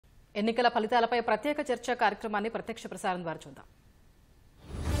ఎన్నికల ఫలితాలపై ప్రత్యేక చర్చా కార్యక్రమాన్ని ప్రత్యక్ష ప్రసారం ద్వారా చూద్దాం.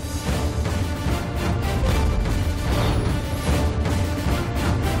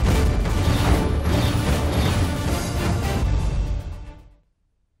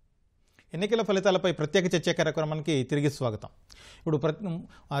 ఎన్నికల ఫలితాలపై ప్రత్యేక చర్చా కార్యక్రమానికి తిరిగి స్వాగతం. ఇప్పుడు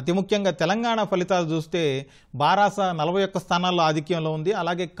అతి ముఖ్యంగా తెలంగాణ ఫలితాలు చూస్తే బారాస 41 స్థానాల్లో ఆధిక్యంలో ఉంది.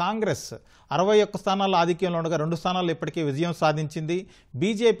 అలాగే కాంగ్రెస్ 61 స్థానాల్లో ఆధిక్యంలో ఉండగా 2 స్థానాల్లో ఇప్పటికే విజయం సాధించింది.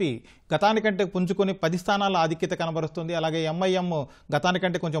 బీజేపీ గతానికంటే పుంజుకొని 10 స్థానాల్లో ఆధిక్యత కనబరుస్తుంది. అలాగే ఎంఐఎం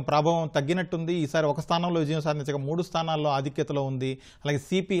గతానికంటే కొంచెం ప్రభావం తగ్గినట్టుంది. ఈసారి 1 స్థానంలో విజయం సాధించగా 3 స్థానాల్లో ఆధిక్యతలో ఉంది. అలాగే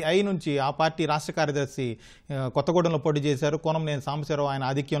సిపిఐ నుంచి ఆ పార్టీ రాష్ట్ర కార్యదర్శి కొత్తగూడెంలో పోటీ చేశారు. కోనంనేని సాంబశివరావు ఆయన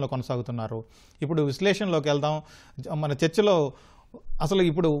ఆధిక్యంలో కొనసాగుతున్నారు. ఇప్పుడు విశ్లేషణలోకి వెళ్దాం. మన చర్చలో అసలు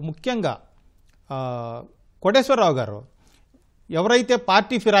ఇప్పుడు ముఖ్యంగా కోటేశ్వరరావు గారు ఎవరైతే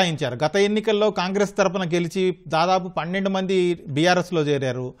పార్టీ ఫిరాయించారు, గత ఎన్నికల్లో కాంగ్రెస్ తరఫున గెలిచి దాదాపు 12 మంది బీఆర్ఎస్లో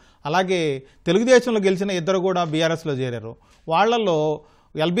చేరారు. అలాగే తెలుగుదేశంలో గెలిచిన 2 కూడా బీఆర్ఎస్లో చేరారు. వాళ్లలో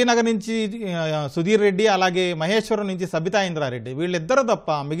ఎల్బీ నగర్ నుంచి సుధీర్ రెడ్డి, అలాగే మహేశ్వరం నుంచి సబితా ఇంద్రారెడ్డి, వీళ్ళిద్దరు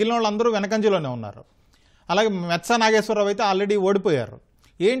తప్ప మిగిలిన వాళ్ళందరూ వెనకంజలోనే ఉన్నారు. అలాగే మెత్స నాగేశ్వరరావు అయితే ఆల్రెడీ ఓడిపోయారు.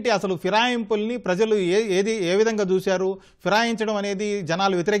 ఏంటి అసలు ఫిరాయింపుల్ని ప్రజలు ఏ విధంగా చూశారు? ఫిరాయించడం అనేది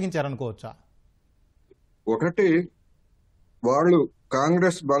జనాలు వ్యతిరేకించారనుకోవచ్చా? ఒకటి, వాళ్ళు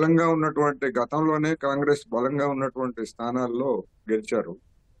కాంగ్రెస్ బలంగా ఉన్నటువంటి గతంలోనే కాంగ్రెస్ బలంగా ఉన్నటువంటి స్థానాల్లో గెలిచారు.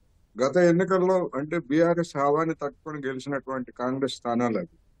 గత ఎన్నికల్లో అంటే బీఆర్ఎస్ హవాని తట్టుకొని గెలిచినటువంటి కాంగ్రెస్ స్థానాలు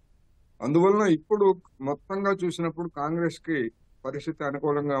అవి. అందువలన ఇప్పుడు మొత్తంగా చూసినప్పుడు కాంగ్రెస్ కి పరిస్థితి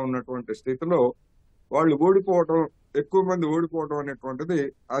అనుకూలంగా ఉన్నటువంటి స్థితిలో వాళ్ళు ఓడిపోవటం, ఎక్కువ మంది ఓడిపోవడం అనేటువంటిది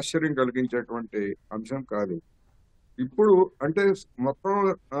ఆశ్చర్యం కలిగించేటువంటి అంశం కాదు. ఇప్పుడు అంటే మొత్తం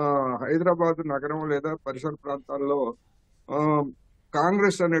హైదరాబాద్ నగరం లేదా పరిసర ప్రాంతాల్లో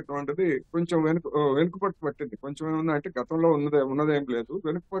కాంగ్రెస్ అనేటువంటిది కొంచెం వెనుకపట్టు పట్టింది. కొంచెం ఏమన్నా అంటే గతంలో ఉన్నదేం లేదు,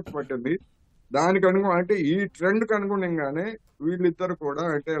 వెనుకపట్టు పట్టింది. దానికి అనుగుణం అంటే ఈ ట్రెండ్ కి అనుగుణంగానే వీళ్ళిద్దరు కూడా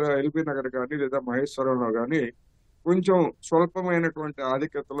అంటే ఎల్బీ నగర్ కానీ లేదా మహేశ్వరంలో కానీ కొంచెం స్వల్పమైనటువంటి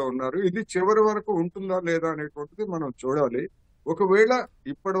ఆధిక్యతలో ఉన్నారు. ఇది చివరి వరకు ఉంటుందా లేదా అనేటువంటిది మనం చూడాలి. ఒకవేళ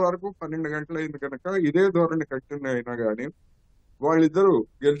ఇప్పటి వరకు 12 గంటలైంది కనుక ఇదే ధోరణి కంటిన్యూ అయినా కానీ వాళ్ళిద్దరూ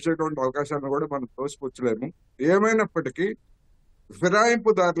గెలిచేటువంటి అవకాశాలను కూడా మనం తోసిపుచ్చలేము. ఏమైనప్పటికీ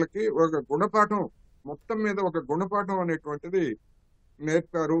ఫిరాయింపుదారులకి ఒక గుణపాఠం, మొత్తం మీద ఒక గుణపాఠం అనేటువంటిది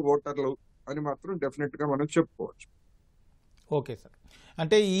నేర్పారు ఓటర్లు అని మాత్రం డెఫినెట్ గా మనం చెప్పుకోవచ్చు. ఓకే సార్,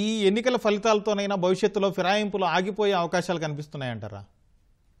 అంటే ఈ ఎన్నికల ఫలితాలతోనైనా భవిష్యత్తులో ఫిరాయింపులు ఆగిపోయే అవకాశాలు కనిపిస్తున్నాయంటారా?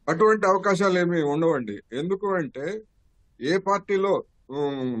 అటువంటి అవకాశాలు ఏమి ఉండవండి. ఎందుకు అంటే ఏ పార్టీలో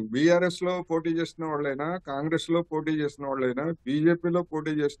బీఆర్ఎస్ లో పోటీ చేసిన వాళ్ళైనా, కాంగ్రెస్ లో పోటీ చేసిన వాళ్ళైనా, బీజేపీలో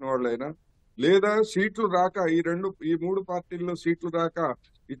పోటీ చేసిన వాళ్ళైనా, లేదా సీట్లు రాక ఈ మూడు పార్టీల్లో సీట్లు రాక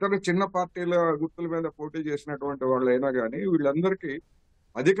ఇతర చిన్న పార్టీల గుర్తుల మీద పోటీ చేసినటువంటి వాళ్ళైనా కానీ వీళ్ళందరికీ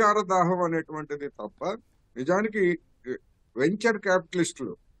అధికార దాహం అనేటువంటిది తప్ప నిజానికి వెంచర్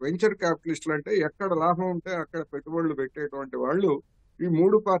క్యాపిటలిస్టులు అంటే ఎక్కడ లాభం ఉంటే అక్కడ పెట్టుబడులు పెట్టేటువంటి వాళ్ళు ఈ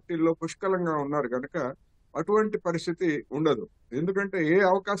మూడు పార్టీల్లో పుష్కలంగా ఉన్నారు కనుక అటువంటి పరిస్థితి ఉండదు. ఎందుకంటే ఏ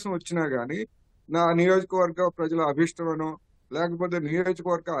అవకాశం వచ్చినా గానీ నా నియోజకవర్గ ప్రజల అభిష్టమనో లేకపోతే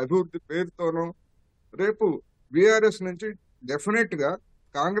నియోజకవర్గ అభివృద్ధి పేరుతోనో రేపు బీఆర్ఎస్ నుంచి డెఫినెట్ గా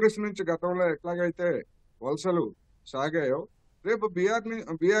కాంగ్రెస్ నుంచి గతంలో ఎట్లాగైతే వలసలు సాగాయో రేపు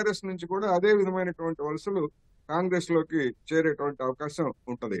బీఆర్ఎస్ నుంచి కూడా అదే విధమైనటువంటి వలసలు కాంగ్రెస్ లోకి చేరేటువంటి అవకాశం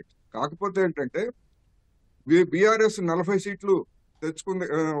ఉంటది. కాకపోతే ఏంటంటే బీఆర్ఎస్ 40 సీట్లు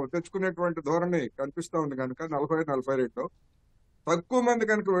తెచ్చుకునేటువంటి ధోరణి కనిపిస్తా ఉంది కనుక 40-42 తక్కువ మంది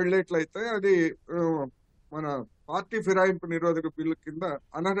కనుక వెళ్ళేట్లయితే అది మన పార్టీ ఫిరాయింపు నిరోధక బిల్లు కింద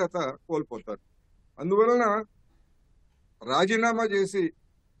అనర్హత కోల్పోతారు. అందువలన రాజీనామా చేసి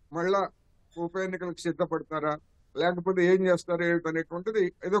మళ్ళా ఉప ఎన్నికలకు సిద్ధపడతారా లేకపోతే ఏం చేస్తారా ఏమిటనేటువంటిది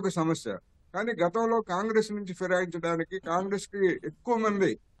ఇదొక సమస్య. కానీ గతంలో కాంగ్రెస్ నుంచి ఫిరాయించడానికి కాంగ్రెస్ కి ఎక్కువ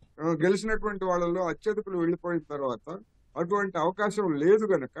మంది గెలిచినటువంటి వాళ్ళలో అత్యధికులు వెళ్లిపోయిన తర్వాత అటువంటి అవకాశం లేదు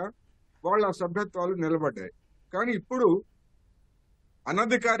గనక వాళ్ళ సభ్యత్వాలు నిలబడ్డాయి. కానీ ఇప్పుడు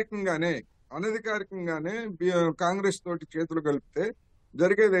అనధికారికంగానే కాంగ్రెస్ తోటి చేతులు కలిపితే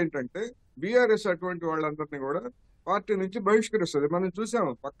జరిగేది ఏంటంటే బీఆర్ఎస్ అటువంటి వాళ్ళందరినీ కూడా పార్టీ నుంచి బహిష్కరిస్తుంది. మనం చూసాం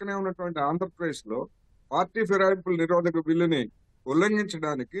పక్కనే ఉన్నటువంటి ఆంధ్రప్రదేశ్ లో పార్టీ ఫిరాయింపుల నిరోధక బిల్లుని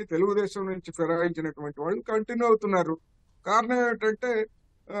ఉల్లంఘించడానికి తెలుగుదేశం నుంచి ఫిరాయించినటువంటి వాళ్ళు కంటిన్యూ అవుతున్నారు. కారణం ఏంటంటే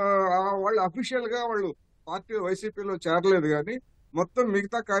వాళ్ళు అఫీషియల్ గా వాళ్ళు పార్టీ వైసీపీలో చేరలేదు కానీ మొత్తం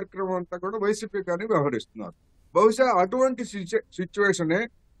మిగతా కార్యక్రమం అంతా కూడా వైసీపీ కానీ వ్యవహరిస్తున్నారు. బహుశా అటువంటి సిచ్యువేషనే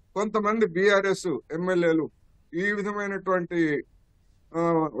కొంతమంది బీఆర్ఎస్ ఎమ్మెల్యేలు ఈ విధమైనటువంటి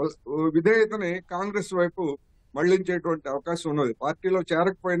విధేయతని కాంగ్రెస్ వైపు మళ్లించేటువంటి అవకాశం ఉన్నది. పార్టీలో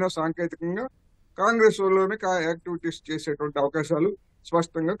చేరకపోయినా సాంకేతికంగా కాంగ్రెస్ లోనే యాక్టివిటీస్ చేసేటువంటి అవకాశాలు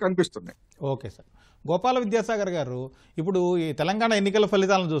స్పష్టంగా కనిపిస్తున్నాయి. Okay sir. గోపాల విద్యాసాగర్ గారు, ఇప్పుడు ఈ తెలంగాణ ఎన్నికల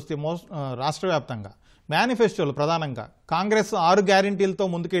ఫలితాలను చూస్తే రాష్ట్ర వ్యాప్తంగా మేనిఫెస్టోలు ప్రధానంగా కాంగ్రెస్ 6 గ్యారెంటీలతో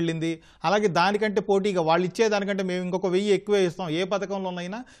ముందుకెళ్ళింది. అలాగే దానికంటే పోటీగా వాళ్ళు ఇచ్చేదానికంటే మేము ఇంకొక 1000 ఎక్కువే ఇస్తాం, ఏ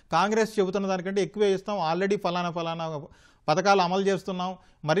పథకంలోనైనా కాంగ్రెస్ చెబుతున్న దానికంటే ఎక్కువే ఇస్తాం, ఆల్రెడీ ఫలానా పథకాలు అమలు చేస్తున్నాం,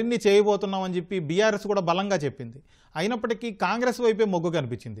 మరిన్ని చేయబోతున్నాం అని చెప్పి బీఆర్ఎస్ కూడా బలంగా చెప్పింది. అయినప్పటికీ కాంగ్రెస్ వైపే మొగ్గు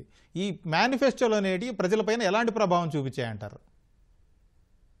కనిపించింది. ఈ మేనిఫెస్టోలు అనేవి ప్రజలపైన ఎలాంటి ప్రభావం చూపించాయంటారు?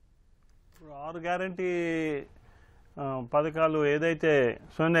 6 గ్యారంటీ పథకాలు ఏదైతే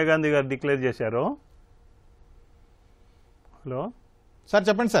సోనియా గాంధీ గారు డిక్లేర్ చేశారో. హలో సార్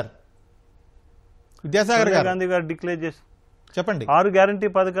చెప్పండి సార్. విద్యాసాగర్ సోనియా గారు గాంధీ గారు డిక్లేర్ చేసి చెప్పండి. 6 గ్యారంటీ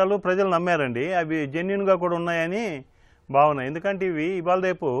పథకాలు ప్రజలు నమ్మారండి. అవి జెన్యున్గా కూడా ఉన్నాయని భావన. ఎందుకంటే ఇవి ఇవాళ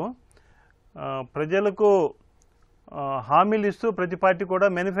రేపు ప్రజలకు హామీలు ఇస్తూ ప్రతి పార్టీ కూడా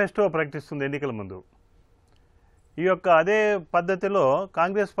మేనిఫెస్టో ప్రకటిస్తుంది ఎన్నికల ముందు. ఈ యొక్క అదే పద్ధతిలో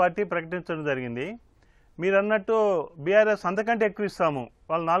కాంగ్రెస్ పార్టీ ప్రకటించడం జరిగింది. మీరు అన్నట్టు బీఆర్ఎస్ అంతకంటే ఎక్కువ ఇస్తాము,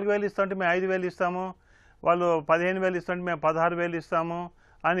 వాళ్ళు 4000 ఇస్తుంటే మేము 5000 ఇస్తాము, వాళ్ళు 15000 ఇస్తుంటే మేము 16000 ఇస్తాము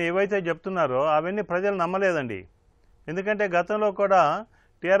అని ఏవైతే చెప్తున్నారో అవన్నీ ప్రజలు నమ్మలేదండి. ఎందుకంటే గతంలో కూడా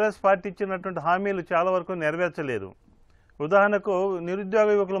టీఆర్ఎస్ పార్టీ ఇచ్చినటువంటి హామీలు చాలా వరకు నెరవేర్చలేదు. ఉదాహరణకు నిరుద్యోగ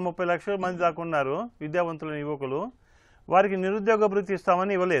యువకులు 30 లక్షల మంది దాకా ఉన్నారు, విద్యావంతులైన యువకులు. వారికి నిరుద్యోగ భృతి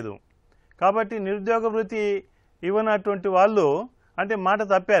ఇస్తామని ఇవ్వలేదు. కాబట్టి నిరుద్యోగ భృతి ఇవ్వనటువంటి వాళ్ళు అంటే మాట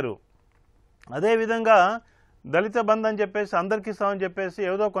తప్పారు. అదేవిధంగా దళిత బంధు అని చెప్పేసి అందరికి ఇస్తామని చెప్పేసి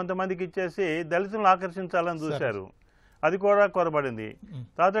ఏదో కొంతమందికి ఇచ్చేసి దళితులను ఆకర్షించాలని చూశారు, అది కూడా కొరబడింది.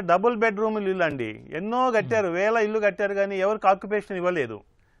 తర్వాత డబుల్ బెడ్రూములు ఇల్లు అండి ఎన్నో కట్టారు, 1000 ఇల్లు కట్టారు, కానీ ఎవరికి ఆక్యుపేషన్ ఇవ్వలేదు.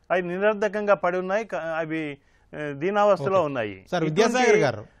 అవి నిరర్ధకంగా పడి ఉన్నాయి, అవి దీనావస్థలో ఉన్నాయి. సార్ విద్యాసాగర్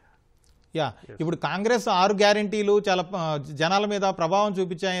గారు, ఇప్పుడు కాంగ్రెస్ 6 గ్యారెంటీలు చాలా జనాల మీద ప్రభావం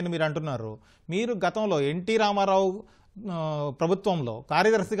చూపించాయని మీరు అంటున్నారు. మీరు గతంలో ఎన్టీ రామారావు ప్రభుత్వంలో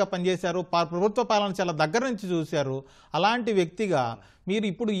కార్యదర్శిగా పనిచేశారు, ప్రభుత్వ పాలన చాలా దగ్గర నుంచి చూశారు. అలాంటి వ్యక్తిగా మీరు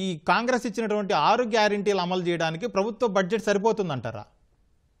ఇప్పుడు ఈ కాంగ్రెస్ ఇచ్చినటువంటి 6 గ్యారెంటీలు అమలు చేయడానికి ప్రభుత్వ బడ్జెట్ సరిపోతుందంటారా?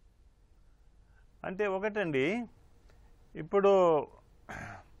 అంటే ఒకటండి, ఇప్పుడు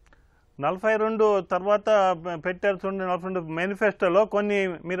 42 తర్వాత పెట్టారు చూడండి, 42 మేనిఫెస్టోలో కొన్ని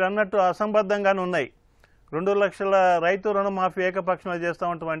మీరు అన్నట్టు అసంబద్ధంగానే ఉన్నాయి. 2 లక్షల రైతు రుణమాఫీ ఏకపక్షంగా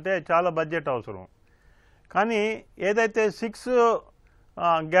చేస్తామంటే చాలా బడ్జెట్ అవసరం. కానీ ఏదైతే 6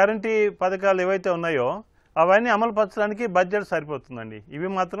 గ్యారంటీ పథకాలు ఏవైతే ఉన్నాయో అవన్నీ అమలు పరచడానికి బడ్జెట్ సరిపోతుందండి. ఇవి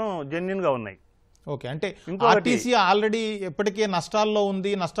మాత్రం జెన్యున్గా ఉన్నాయి. ఓకే, అంటే ఆర్టీసీ ఆల్రెడీ ఎప్పటికే నష్టాల్లో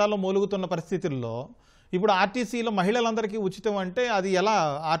ఉంది, నష్టాల్లో మూలుగుతున్న పరిస్థితుల్లో ఇప్పుడు ఆర్టీసీలో మహిళలందరికీ ఉచితం అంటే అది ఎలా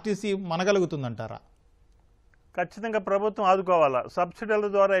ఆర్టీసీ మనగలుగుతుందంటారా? ఖచ్చితంగా ప్రభుత్వం ఆదుకోవాలా. సబ్సిడీల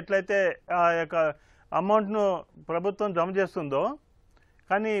ద్వారా ఎట్లయితే ఆ యొక్క అమౌంట్ను ప్రభుత్వం జమ చేస్తుందో,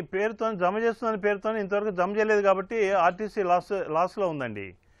 కానీ పేరుతో జమ చేస్తుందని పేరుతో ఇంతవరకు జమ చేయలేదు కాబట్టి ఆర్టీసీ లాస్లో ఉందండి.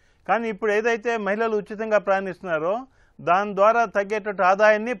 కానీ ఇప్పుడు ఏదైతే మహిళలు ఉచితంగా ప్రయాణిస్తున్నారో దాని ద్వారా తగ్గేటట్టు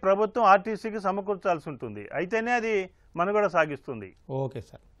ఆదాయాన్ని ప్రభుత్వం ఆర్టీసీకి సమకూర్చాల్సి ఉంటుంది, అయితేనే అది మనుగడ సాగిస్తుంది. Okay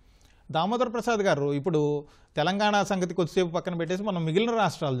sir. దామోదర్ ప్రసాద్ గారు, ఇప్పుడు తెలంగాణ సంగతి కొద్దిసేపు పక్కన పెట్టేసి మనం మిగిలిన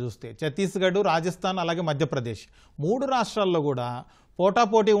రాష్ట్రాలు చూస్తే ఛత్తీస్గఢ్, రాజస్థాన్, అలాగే మధ్యప్రదేశ్ 3 రాష్ట్రాల్లో కూడా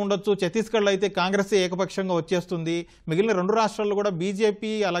పోటాపోటీ ఉండొచ్చు. ఛత్తీస్గఢ్లో అయితే కాంగ్రెస్ ఏకపక్షంగా వచ్చేస్తుంది, మిగిలిన 2 రాష్ట్రాల్లో కూడా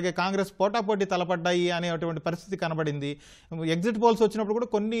బీజేపీ అలాగే కాంగ్రెస్ పోటాపోటీ తలపడ్డాయి అనేటువంటి పరిస్థితి కనబడింది. ఎగ్జిట్ పోల్స్ వచ్చినప్పుడు కూడా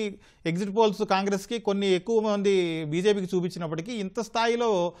కొన్ని ఎగ్జిట్ పోల్స్ కాంగ్రెస్కి, కొన్ని ఎక్కువ మంది బీజేపీకి చూపించినప్పటికీ ఇంత స్థాయిలో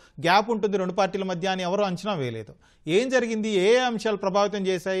గ్యాప్ ఉంటుంది 2 పార్టీల మధ్య అని ఎవరూ అంచనా వేయలేదు. ఏం జరిగింది? ఏ అంశాలు ప్రభావితం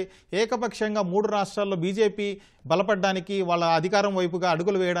చేశాయి? ఏకపక్షంగా 3 రాష్ట్రాల్లో బీజేపీ బలపడడానికి, వాళ్ళ అధికారం వైపుగా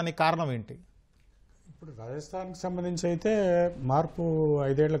అడుగులు వేయడానికి కారణం ఏంటి? ఇప్పుడు రాజస్థాన్కి సంబంధించి అయితే మార్పు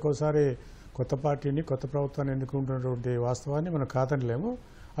 5 ఏళ్లకు ఒకసారి కొత్త పార్టీని, కొత్త ప్రభుత్వాన్ని ఎన్నుకుంటున్నటువంటి వాస్తవాన్ని మనం కాదనలేము.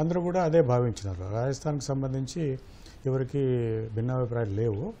 అందరూ కూడా అదే భావించినారు. రాజస్థాన్కి సంబంధించి ఎవరికి భిన్నాభిప్రాయాలు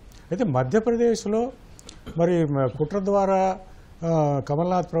లేవు. అయితే మధ్యప్రదేశ్లో మరి కుట్ర ద్వారా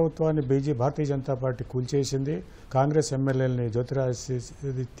కమల్నాథ్ ప్రభుత్వాన్ని భారతీయ జనతా పార్టీ కూల్చేసింది. కాంగ్రెస్ ఎమ్మెల్యేలని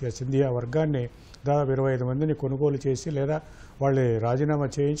జ్యోతిరాదిత్య సింధియా వర్గాన్ని దాదాపు 25 మందిని కొనుగోలు చేసి లేదా వాళ్ళు రాజీనామా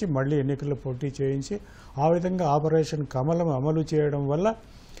చేయించి మళ్ళీ ఎన్నికల్లో పోటీ చేయించి ఆ విధంగా ఆపరేషన్ కమలం అమలు చేయడం వల్ల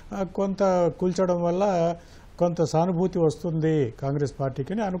కొంత కూల్చడం వల్ల కొంత సానుభూతి వస్తుంది కాంగ్రెస్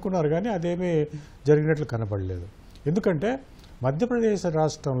పార్టీకి అని అనుకున్నారు. కానీ అదేమీ జరిగినట్లు కనపడలేదు. ఎందుకంటే మధ్యప్రదేశ్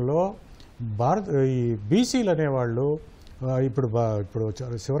రాష్ట్రంలో ఈ బీసీలు అనేవాళ్ళు ఇప్పుడు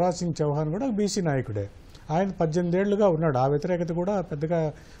శివరాజ్ సింగ్ చౌహాన్ కూడా బీసీ నాయకుడే. ఆయన 18 ఏళ్లుగా ఉన్నాడు. ఆ వ్యతిరేకత కూడా పెద్దగా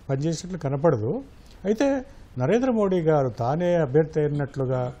పనిచేసినట్లు కనపడదు. అయితే నరేంద్ర మోడీ గారు తానే అభ్యర్థి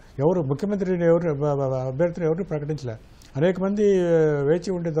అయినట్లుగా ముఖ్యమంత్రిని అభ్యర్థిని ఎవరు ప్రకటించలే. అనేక మంది వేచి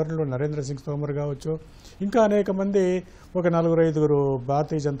ఉండే ధరలు నరేంద్ర సింగ్ తోమర్ కావచ్చు, ఇంకా అనేక మంది ఒక 4-5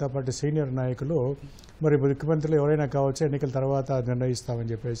 భారతీయ జనతా పార్టీ సీనియర్ నాయకులు మరి ముఖ్యమంత్రులు ఎవరైనా కావచ్చు ఎన్నికల తర్వాత నిర్ణయిస్తామని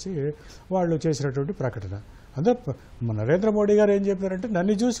చెప్పేసి వాళ్ళు చేసినటువంటి ప్రకటన. అందులో నరేంద్ర మోడీ గారు ఏం చెప్పారంటే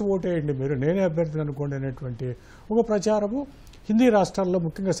నన్ను చూసి ఓటేయండి మీరు, నేనే అభ్యర్థిని అనుకోండి అనేటువంటి ఒక ప్రచారము హిందీ రాష్ట్రాల్లో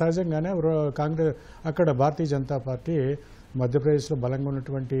ముఖ్యంగా సహజంగానే కాంగ్రెస్ అక్కడ భారతీయ జనతా పార్టీ మధ్యప్రదేశ్లో బలంగా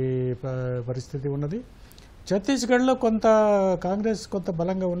ఉన్నటువంటి పరిస్థితి ఉన్నది. ఛత్తీస్గఢ్లో కొంత కాంగ్రెస్ కొంత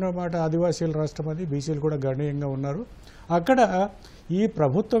బలంగా ఉన్నమాట, ఆదివాసీల రాష్ట్రం అది, బీసీలు కూడా గణనీయంగా ఉన్నారు. అక్కడ ఈ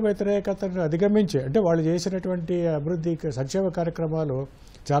ప్రభుత్వ వ్యతిరేకతను అధిగమించి అంటే వాళ్ళు చేసినటువంటి అభివృద్ధి సంక్షేమ కార్యక్రమాలు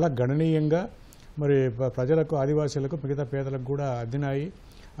చాలా గణనీయంగా మరి ప్రజలకు, ఆదివాసీలకు, మిగతా పేదలకు కూడా అందినాయి.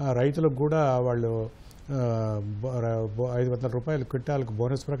 రైతులకు కూడా వాళ్ళు 500 రూపాయలు క్వింటాలకు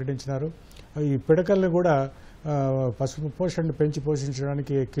బోనస్ ప్రకటించినారు. ఈ పిడకల్ని కూడా పశు పోషణను పెంచి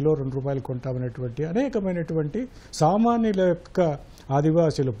పోషించడానికి కిలో 2 రూపాయలు కొంటామనేటువంటి అనేకమైనటువంటి సామాన్యుల యొక్క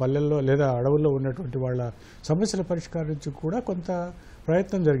ఆదివాసీలు పల్లెల్లో లేదా అడవుల్లో ఉన్నటువంటి వాళ్ళ సమస్యల పరిష్కరించు కూడా కొంత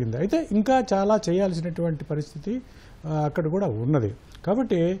ప్రయత్నం జరిగింది. అయితే ఇంకా చాలా చేయాల్సినటువంటి పరిస్థితి అక్కడ కూడా ఉన్నది.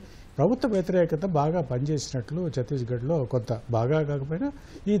 కాబట్టి ప్రభుత్వ వ్యతిరేకత బాగా పనిచేసినట్లు ఛత్తీస్గఢ్లో కొంత బాగా కాకపోయినా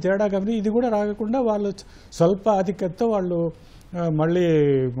ఈ తేడా కాబట్టి ఇది కూడా రాకుండా వాళ్ళు స్వల్ప ఆధిక్యతతో వాళ్ళు మళ్ళీ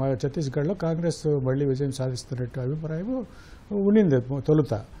ఛత్తీస్గఢ్లో కాంగ్రెస్ మళ్ళీ విజయం సాధిస్తున్నట్టు అభిప్రాయం ఉండింది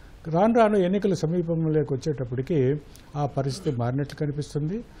తొలుత. రాను రాను ఎన్నికల సమీపంలోకి వచ్చేటప్పటికి ఆ పరిస్థితి మారినట్లు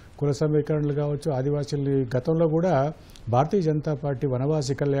కనిపిస్తుంది. కుల సమీకరణలు కావచ్చు, ఆదివాసీలు గతంలో కూడా భారతీయ జనతా పార్టీ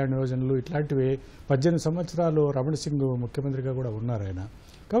వనవాసి కళ్యాణ యోజనలు ఇట్లాంటివి 18 సంవత్సరాలు రమణ సింగ్ ముఖ్యమంత్రిగా కూడా ఉన్నారు ఆయన.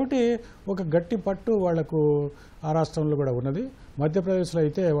 కాబట్టి ఒక గట్టి పట్టు వాళ్లకు ఆ రాష్ట్రంలో కూడా ఉన్నది. మధ్యప్రదేశ్లో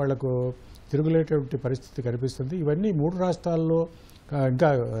అయితే వాళ్లకు తిరుగులేటువంటి పరిస్థితి కనిపిస్తుంది. ఇవన్నీ 3 రాష్ట్రాల్లో ఇంకా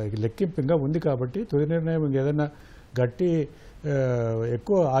లెక్కింపు ఇంకా ఉంది కాబట్టి తుది నిర్ణయం ఏదైనా గట్టి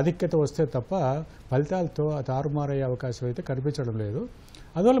ఎక్కువ ఆధిక్యత వస్తే తప్ప ఫలితాలతో తారుమారయ్యే అవకాశం అయితే కనిపించడం లేదు.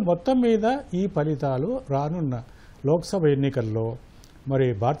 అందువల్ల మొత్తం మీద ఈ ఫలితాలు రానున్న లోక్సభ ఎన్నికల్లో మరి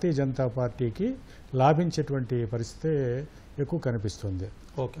భారతీయ జనతా పార్టీకి లాభించేటువంటి పరిస్థితి ఎక్కువ కనిపిస్తుంది.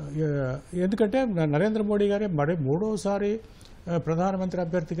 ఎందుకంటే నరేంద్ర మోడీ గారే మరి 3వసారి ప్రధానమంత్రి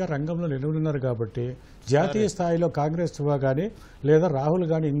అభ్యర్థిగా రంగంలో నిలవనున్నారు కాబట్టి జాతీయ స్థాయిలో కాంగ్రెస్ కానీ లేదా రాహుల్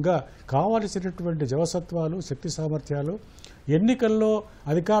కానీ ఇంకా కావాల్సినటువంటి జవసత్వాలు, శక్తి సామర్థ్యాలు, ఎన్నికల్లో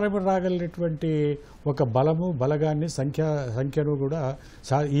అధికారం రాగలిగినటువంటి ఒక బలము, బలగాన్ని, సంఖ్యను కూడా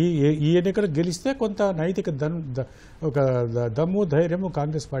ఈ ఎన్నికలు గెలిస్తే కొంత నైతిక ఒక దమ్ము, ధైర్యము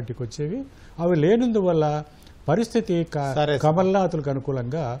కాంగ్రెస్ పార్టీకి వచ్చేవి. అవి లేనందువల్ల పరిస్థితి కమల్నాథులకు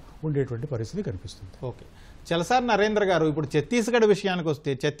అనుకూలంగా ఉండేటువంటి పరిస్థితి కనిపిస్తుంది. ఓకే, చలసాని నరేంద్ర గారు, ఇప్పుడు ఛత్తీస్గఢ్ విషయానికి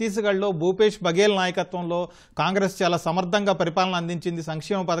వస్తే ఛత్తీస్గఢ్లో భూపేష్ బఘేల్ నాయకత్వంలో కాంగ్రెస్ చాలా సమర్థంగా పరిపాలన అందించింది.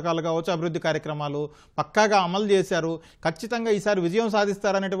 సంక్షేమ పథకాలు కావచ్చు, అభివృద్ధి కార్యక్రమాలు పక్కాగా అమలు చేశారు. ఖచ్చితంగా ఈసారి విజయం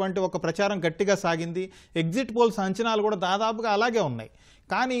సాధిస్తారనేటువంటి ఒక ప్రచారం గట్టిగా సాగింది. ఎగ్జిట్ పోల్స్ అంచనాలు కూడా దాదాపుగా అలాగే ఉన్నాయి.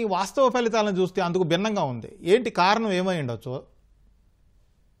 కానీ వాస్తవ ఫలితాలను చూస్తే అందుకు భిన్నంగా ఉంది. ఏంటి కారణం, ఏమై ఉండొచ్చు?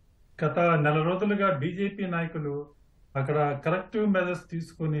 గత 4 రోజులుగా బీజేపీ నాయకులు అక్కడ కరెక్టివ్ మెజర్స్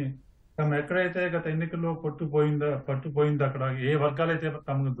తీసుకుని తమ ఎక్కడైతే గత ఎన్నికల్లో పట్టుపోయిందో అక్కడ ఏ వర్గాలైతే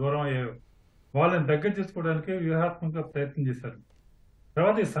తమకు దూరం అయ్యాయో వాళ్ళని దగ్గర చేసుకోవడానికి వ్యూహాత్మక ప్రయత్నం చేశారు.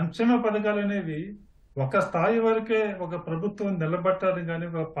 తర్వాత ఈ సంక్షేమ పథకాలు అనేవి ఒక స్థాయి వరకే ఒక ప్రభుత్వం నిలబట్టాలని కానీ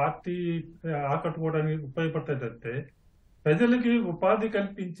ఒక పార్టీ ఆకట్టుకోవడానికి ఉపయోగపడతాయి తప్పితే ప్రజలకి ఉపాధి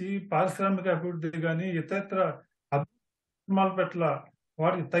కల్పించి పారిశ్రామిక అభివృద్ధి కానీ ఇతర అభివృద్ధి పట్ల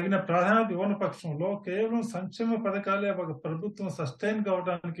వాటికి తగిన ప్రాధాన్యత ఇవ్వని పక్షంలో కేవలం సంక్షేమ పథకాలే ఒక ప్రభుత్వం సస్టైన్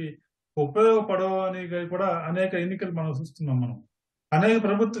కావడానికి ఉపయోగపడవు అని కూడా అనేక ఎన్నికలు మనం చూస్తున్నాం. అనేక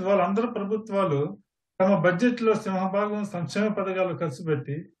వాళ్ళందరూ ప్రభుత్వాలు తమ బడ్జెట్ లో సింహభాగం సంక్షేమ పథకాలు ఖర్చు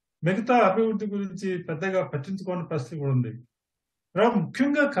పెట్టి మిగతా అభివృద్ధి గురించి పెద్దగా పట్టించుకోని పరిస్థితి కూడా ఉంది.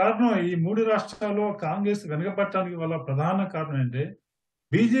 ముఖ్యంగా కారణం ఈ 3 రాష్ట్రాల్లో కాంగ్రెస్ వెనుకబట్టడానికి వల్ల ప్రధాన కారణం ఏంటంటే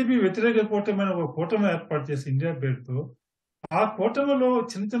బీజేపీ వ్యతిరేక కూటమైన ఒక కూటమి ఏర్పాటు చేసి ఇండియా పేరుతో ఆ కూటమిలో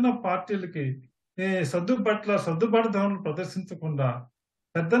చిన్న చిన్న పార్టీలకి సర్దుబాటు ధోరణులు ప్రదర్శించకుండా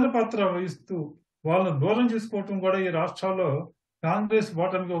పెద్దల పాత్ర వహిస్తూ వాళ్ళను దూరం చేసుకోవటం కూడా ఈ రాష్ట్రాల్లో కాంగ్రెస్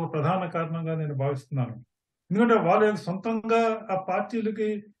ఓటమికి ఒక ప్రధాన కారణంగా నేను భావిస్తున్నాను. ఎందుకంటే వాళ్ళ సొంతంగా ఆ పార్టీలకి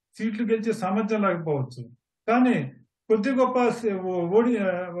సీట్లు గెలిచే సామర్థ్యం లేకపోవచ్చు, కానీ కొద్ది గొప్ప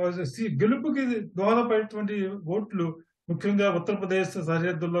గెలుపుకి దోహదపడేటువంటి ఓట్లు ముఖ్యంగా ఉత్తరప్రదేశ్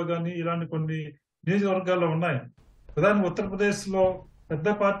సరిహద్దుల్లో కానీ ఇలాంటి కొన్ని నియోజకవర్గాల్లో ఉన్నాయి. ప్రధానంగా ఉత్తరప్రదేశ్ లో పెద్ద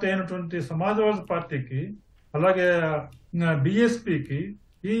పార్టీ అయినటువంటి సమాజ్వాదీ పార్టీకి అలాగే బిఎస్పికి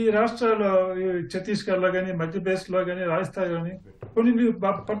ఈ రాష్ట్రాల్లో ఛత్తీస్గఢ్ లో కానీ మధ్యప్రదేశ్ లో కానీ రాజస్థాన్ కానీ కొన్ని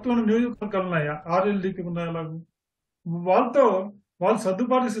పట్టుకున్న నియోజకవర్గాలు ఉన్నాయి, ఆర్ఎల్డీకి ఉన్నాయి. అలాగే వాళ్ళు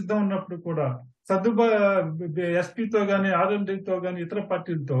సర్దుబాటు సిద్ధం ఉన్నప్పుడు కూడా ఎస్పీతో కానీ ఆర్ఎల్డీతో కానీ ఇతర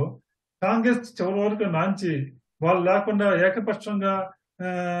పార్టీలతో కాంగ్రెస్ చివరి వరకు నాంచి వాళ్ళు లేకుండా ఏకపక్షంగా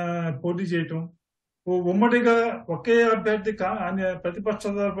పోటీ చేయటం, ఉమ్మడిగా ఒకే అభ్యర్థి ప్రతిపక్ష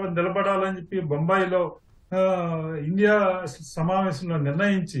తరపున నిలబడాలని చెప్పి బొంబాయిలో ఇండియా సమావేశంలో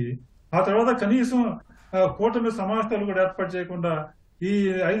నిర్ణయించి ఆ తర్వాత కనీసం కూటమి సమావేశాలు కూడా ఏర్పాటు చేయకుండా ఈ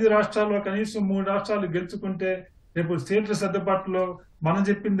 5 రాష్ట్రాల్లో కనీసం 3 రాష్ట్రాలు గెలుచుకుంటే రేపు సీట్ల సర్దుబాటులో మనం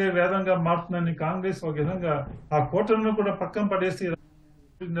చెప్పిందే వేదంగా మారుతుందని కాంగ్రెస్ ఒక విధంగా ఆ కూటమిని కూడా పక్కన పడేసి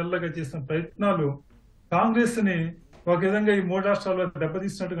నెలలుగా చేసిన ప్రయత్నాలు కాంగ్రెస్ ని ఒక విధంగా ఈ 3 రాష్ట్రాల్లో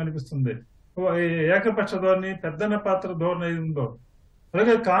దెబ్బతీసినట్టు కనిపిస్తుంది. ఏకపక్ష ధోరణి, పెద్దన్న పాత్ర ధోరణి ఏది ఉందో,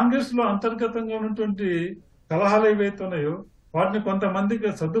 అలాగే కాంగ్రెస్ లో అంతర్గతంగా ఉన్నటువంటి కలహాలు ఏవైతే ఉన్నాయో వాటిని కొంతమందికి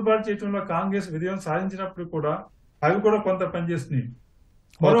సర్దుబాటు చేయడంలో కాంగ్రెస్ విజయం సాధించినప్పుడు కూడా అవి కూడా కొంత పనిచేసినాయి.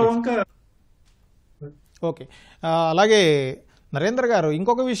 మరో వంక ఓకే, అలాగే నరేంద్ర గారు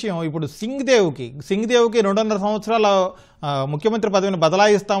ఇంకొక విషయం, ఇప్పుడు సింగ్ దేవుకి 2.5 సంవత్సరాల ముఖ్యమంత్రి పదవిని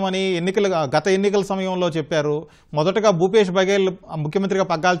బదలాయిస్తామని గత ఎన్నికల సమయంలో చెప్పారు. మొదటగా భూపేష్ బఘేల్ ముఖ్యమంత్రిగా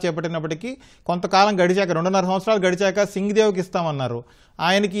పగ్గాలు చేపట్టినప్పటికీ కొంతకాలం గడిచాక 2.5 సంవత్సరాలు గడిచాక సింగ్ దేవుకి ఇస్తామన్నారు.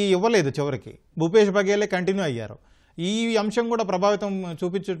 ఆయనకి ఇవ్వలేదు, చివరికి భూపేష్ బఘేలే కంటిన్యూ అయ్యారు. ఈ అంశం కూడా ప్రభావితం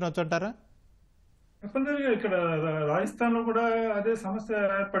చూపించవచ్చంటారా? తప్పనిసరిగా ఇక్కడ రాజస్థాన్ లో కూడా అదే సమస్య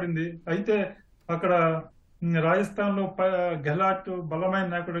ఏర్పడింది. అయితే అక్కడ రాజస్థాన్ లో గెహ్లాట్ బలమైన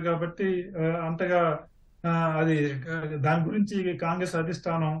నాయకుడు కాబట్టి అంతగా అది దాని గురించి కాంగ్రెస్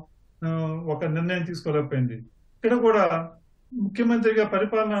అధిష్టానం ఒక నిర్ణయం తీసుకోలేకపోయింది. ఇక్కడ కూడా ముఖ్యమంత్రిగా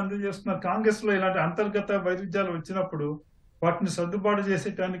పరిపాలన అందజేస్తున్న కాంగ్రెస్ లో ఇలాంటి అంతర్గత వైరుధ్యాలు వచ్చినప్పుడు వాటిని సర్దుబాటు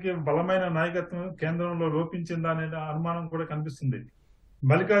చేసేటానికి బలమైన నాయకత్వం కేంద్రంలో లోపించిందా అనే అనుమానం కూడా కనిపిస్తుంది.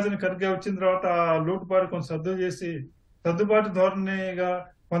 మల్లికార్జున ఖర్గే వచ్చిన తర్వాత ఆ లోటుపాటు కొంచెం సర్దుబాటు ధోరణిగా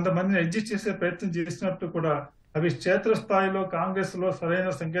కొంతమందిని అడ్జస్ట్ చేసే ప్రయత్నం చేసినట్టు కూడా అవి క్షేత్రస్థాయిలో కాంగ్రెస్ లో సరైన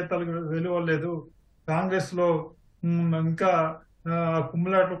సంకేతాలకు వెలువలేదు. కాంగ్రెస్ లో ఇంకా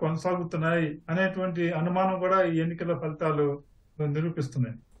కుమ్ములాట్లు కొనసాగుతున్నాయి అనేటువంటి అనుమానం కూడా ఈ ఎన్నికల ఫలితాలు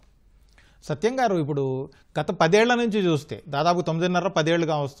నిరూపిస్తున్నాయి. సత్యం గారు, ఇప్పుడు గత 10 ఏళ్ల నుంచి చూస్తే దాదాపు 9.5-10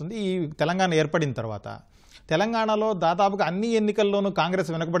 ఏళ్లుగా వస్తుంది ఈ తెలంగాణ ఏర్పడిన తర్వాత. తెలంగాణలో దాదాపుగా అన్ని ఎన్నికల్లోనూ కాంగ్రెస్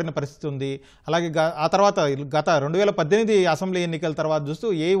వెనకబడిన పరిస్థితి ఉంది. అలాగే ఆ తర్వాత గత 2018 అసెంబ్లీ ఎన్నికల తర్వాత చూస్తూ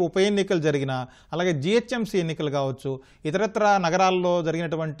ఏ ఉప ఎన్నికలు జరిగినా, అలాగే జిహెచ్ఎంసీ ఎన్నికలు కావచ్చు, ఇతరత్ర నగరాల్లో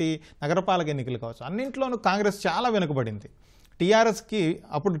జరిగినటువంటి నగరపాలక ఎన్నికలు కావచ్చు, అన్నింట్లోనూ కాంగ్రెస్ చాలా వెనుకబడింది.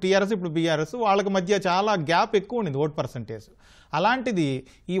 అప్పుడు టీఆర్ఎస్ ఇప్పుడు బీఆర్ఎస్ వాళ్ళకి మధ్య చాలా గ్యాప్ ఎక్కువ ఉండింది ఓట్ పర్సంటేజ్. అలాంటిది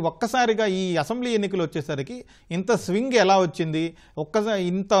ఈ ఒక్కసారిగా ఈ అసెంబ్లీ ఎన్నికలు వచ్చేసరికి ఇంత స్వింగ్ ఎలా వచ్చింది,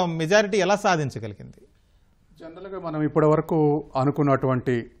 ఇంత మెజారిటీ ఎలా సాధించగలిగింది? జనరల్గా మనం ఇప్పటివరకు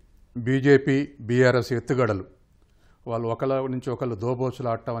అనుకున్నటువంటి బీజేపీ బీఆర్ఎస్ ఎత్తుగడలు, వాళ్ళు ఒకళ్ళ నుంచి ఒకళ్ళు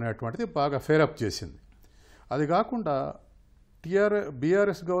దోబోచులాడటం అనేటువంటిది బాగా ఫేరప్ చేసింది. అది కాకుండా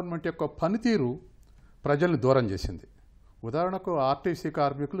బీఆర్ఎస్ గవర్నమెంట్ యొక్క పనితీరు ప్రజల్ని దూరం చేసింది. ఉదాహరణకు ఆర్టీసీ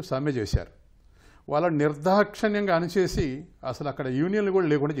కార్మికులు సమ్మె చేశారు, వాళ్ళని నిర్దాక్షిణ్యంగా అణిచేసి అసలు అక్కడ యూనియన్లు కూడా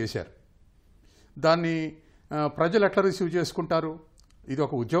లేకుండా చేశారు. దాన్ని ప్రజలు ఎట్లా రిసీవ్ చేసుకుంటారు? ఇది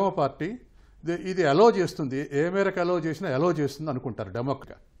ఒక ఉద్యమ పార్టీ, ఇది అలో చేస్తుంది, ఏ మేరకు అలో చేసినా అలో చేస్తుంది అనుకుంటారు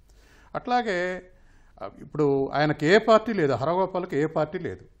డెమోక్రట్గా. అట్లాగే ఇప్పుడు ఆయనకి ఏ పార్టీ లేదు, హరగోపాల్కి ఏ పార్టీ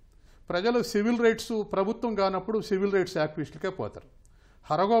లేదు. ప్రజలు సివిల్ రైట్స్ ప్రభుత్వం కానప్పుడు సివిల్ రైట్స్ యాక్టివిస్టులకే పోతారు.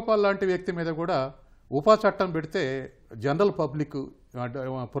 హరగోపాల్ లాంటి వ్యక్తి మీద కూడా ఉపా చట్టం పెడితే జనరల్ పబ్లిక్,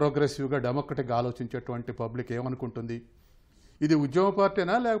 ప్రోగ్రెసివ్గా డెమోక్రటిక్గా ఆలోచించేటువంటి పబ్లిక్ ఏమనుకుంటుంది? ఇది ఉద్యమ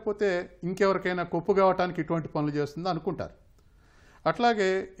పార్టీనా లేకపోతే ఇంకెవరికైనా కొప్పు కావటానికి ఇటువంటి పనులు చేస్తుందా అనుకుంటారు. అట్లాగే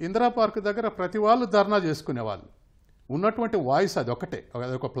ఇందిరా పార్క్ దగ్గర ప్రతి వాళ్ళు ధర్నా చేసుకునేవాళ్ళు. ఉన్నటువంటి వాయిస్ అది ఒకటే,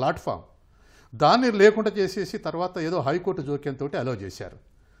 అదొక ప్లాట్ఫామ్. దాన్ని లేకుండా చేసేసి తర్వాత ఏదో హైకోర్టు జోక్యంతో అలో చేశారు.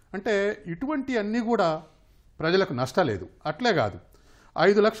 అంటే ఇటువంటి అన్నీ కూడా ప్రజలకు నష్టలేదు. అట్లే కాదు,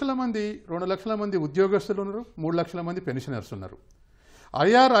 5 లక్షల మంది 2 లక్షల మంది ఉద్యోగస్తులు ఉన్నారు, 3 లక్షల మంది పెన్షనర్స్ ఉన్నారు.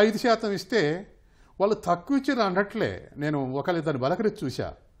 ఐఆర్ 5% ఇస్తే వాళ్ళు తక్కువ ఇచ్చారు అన్నట్లే. నేను ఒకళ్ళిద్దరిని బలకరించి చూశా,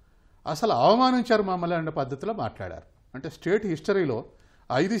 అసలు అవమానించారు మమ్మల్ని అనే పద్ధతిలో మాట్లాడారు. అంటే స్టేట్ హిస్టరీలో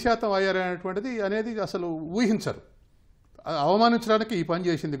 5% ఐఆర్ అనేది అసలు ఊహించరు. అవమానించడానికి ఈ పని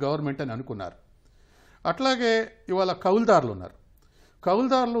చేసింది గవర్నమెంట్ అని అనుకున్నారు. అట్లాగే ఇవాళ కౌలుదారులు ఉన్నారు.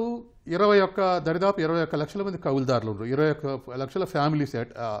 కౌలుదారులు దరిదాపు 21 లక్షల మంది కౌలుదారులు ఉన్నారు. 21 లక్షల ఫ్యామిలీస్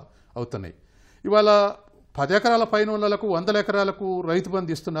అవుతున్నాయి. ఇవాళ 10 ఎకరాల పైన వాళ్ళకు 100 ఎకరాలకు రైతు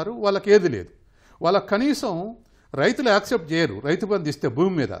బంధు ఇస్తున్నారు, వాళ్ళకి ఏది లేదు. వాళ్ళకి కనీసం రైతులు యాక్సెప్ట్ చేయరు రైతు బంధు ఇస్తే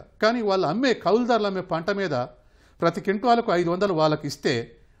భూమి మీద. కానీ వాళ్ళు కౌలుదారులు అమ్మే పంట మీద ప్రతి క్వింటాలకు 500 వాళ్ళకి ఇస్తే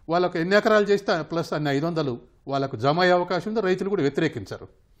వాళ్ళకు ఎన్ని ఎకరాలు చేస్తే ప్లస్ అన్ని 500 వాళ్ళకు జమ అయ్యే అవకాశం ఉంది. రైతులు కూడా వ్యతిరేకించరు.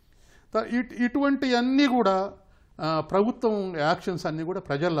 ఇటువంటి అన్నీ కూడా ప్రభుత్వం యాక్షన్స్ అన్నీ కూడా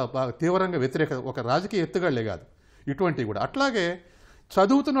ప్రజల్లో బాగా తీవ్రంగా ఒక రాజకీయ ఎత్తుగడలే కాదు, ఇటువంటివి కూడా. అట్లాగే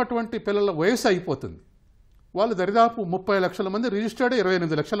చదువుతున్నటువంటి పిల్లల వయసు అయిపోతుంది. వాళ్ళు దరిదాపు 30 లక్షల మంది రిజిస్టర్డ్,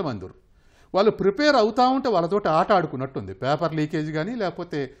 28 లక్షల మంది. వాళ్ళు ప్రిపేర్ అవుతా ఉంటే వాళ్ళతోటి ఆట ఆడుకున్నట్టుంది. పేపర్ లీకేజ్ కానీ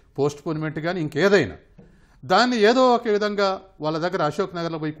లేకపోతే పోస్ట్ పోన్మెంట్ కానీ ఇంకేదైనా దాన్ని ఏదో ఒక విధంగా వాళ్ళ దగ్గర అశోక్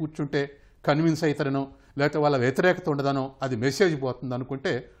నగర్లో పోయి కూర్చుంటే కన్విన్స్ అవుతారనో లేకపోతే వాళ్ళ వ్యతిరేకత ఉండదనో అది మెసేజ్ పోతుంది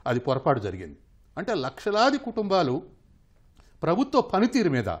అనుకుంటే అది పొరపాటు జరిగింది. అంటే లక్షలాది కుటుంబాలు ప్రభుత్వ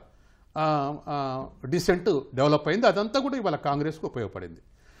పనితీరు మీద డిసెంట్ డెవలప్ అయింది. అదంతా కూడా ఇవాళ కాంగ్రెస్కు ఉపయోగపడింది.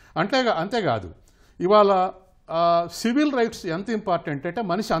 అంతేకాదు ఇవాళ సివిల్ రైట్స్ ఎంత ఇంపార్టెంట్ అంటే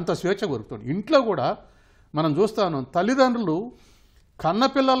మనిషి అంత స్వేచ్ఛ కోరుతుంది. ఇంట్లో కూడా మనం చూస్తాను, తల్లిదండ్రులు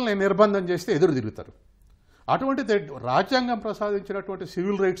కన్నపిల్లల్ని నిర్బంధం చేస్తే ఎదురు తిరుగుతారు. అటువంటి రాజ్యాంగం ప్రసాదించినటువంటి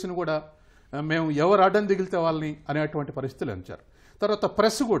సివిల్ రైట్స్ని కూడా మేము ఎవరు అడ్డం దిగిలితే వాళ్ళని అనేటువంటి పరిస్థితులు అంచారు. తర్వాత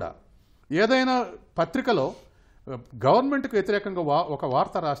ప్రెస్ కూడా ఏదైనా పత్రికలో గవర్నమెంట్కి వ్యతిరేకంగా ఒక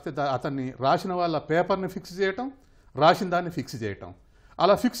వార్త రాస్తే అతన్ని రాసిన వాళ్ళ పేపర్ని ఫిక్స్ చేయటం, రాసిన దాన్ని ఫిక్స్ చేయటం,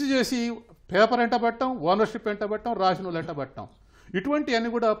 అలా ఫిక్స్ చేసి పేపర్ ఎంటబట్టడం, ఓనర్షిప్ ఎంటబట్టడం, రాసిన వాళ్ళు ఎంటబట్టడం, ఇటువంటివన్నీ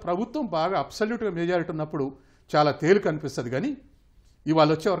కూడా ప్రభుత్వం బాగా అబ్సల్యూట్గా మెజారిటీ ఉన్నప్పుడు చాలా తేలిక అనిపిస్తుంది. కానీ ఇవాళ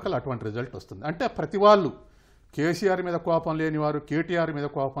వచ్చే వరకు అటువంటి రిజల్ట్ వస్తుంది. అంటే ప్రతి వాళ్ళు కేసీఆర్ మీద కోపం లేని వారు, కేటీఆర్ మీద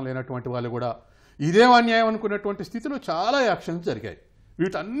కోపం లేనటువంటి వాళ్ళు కూడా ఇదేం అన్యాయం అనుకున్నటువంటి స్థితిలో చాలా యాక్షన్స్ జరిగాయి.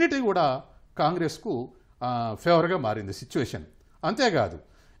 వీటన్నిటి కూడా కాంగ్రెస్కు ఫేవర్గా మారింది సిచ్యువేషన్. అంతేకాదు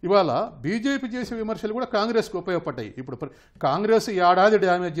ఇవాళ బీజేపీ చేసే విమర్శలు కూడా కాంగ్రెస్కు ఉపయోగపడ్డాయి. ఇప్పుడు కాంగ్రెస్ ఏడాది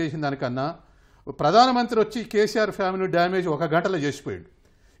డ్యామేజ్ చేసిన దానికన్నా ప్రధానమంత్రి వచ్చి కేసీఆర్ ఫ్యామిలీ డ్యామేజ్ 1 గంటలో చేసిపోయాడు.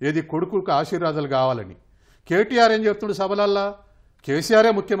 ఏది కొడుకులకు ఆశీర్వాదాలు కావాలని. కేటీఆర్ ఏం చెప్తుండు సభలల్లా,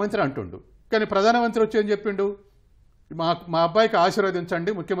 కేసీఆరే ముఖ్యమంత్రి అంటుండు. కానీ ప్రధానమంత్రి వచ్చి ఏం చెప్పిండు, మా అబ్బాయికి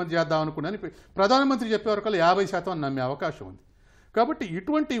ఆశీర్వదించండి, ముఖ్యమంత్రి చేద్దాం అనుకున్నాను. ప్రధానమంత్రి చెప్పే వరకు 50% నమ్మే అవకాశం ఉంది. కాబట్టి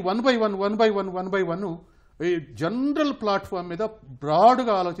ఇటువంటి 1 by 1 ఈ జనరల్ ప్లాట్ఫామ్ మీద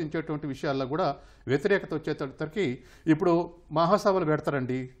బ్రాడ్గా ఆలోచించేటువంటి విషయాల్లో కూడా వ్యతిరేకత వచ్చేటరికి ఇప్పుడు మహాసభలు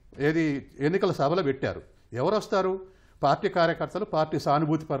పెడతారండి. ఏది ఎన్నికల సభలు పెట్టారు. ఎవరు వస్తారు? పార్టీ కార్యకర్తలు, పార్టీ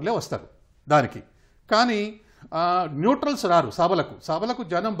సానుభూతి పరులే వస్తారు దానికి. కానీ న్యూట్రల్స్ రారు సభలకు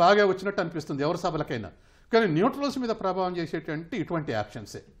జనం బాగా వచ్చినట్టు అనిపిస్తుంది ఎవరి సభలకైనా. కానీ న్యూట్రల్స్ మీద ప్రభావం చేసేటువంటి ఇటువంటి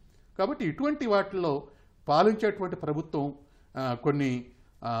యాక్షన్సే. కాబట్టి ఇటువంటి వాటిల్లో పాలించేటువంటి ప్రభుత్వం కొన్ని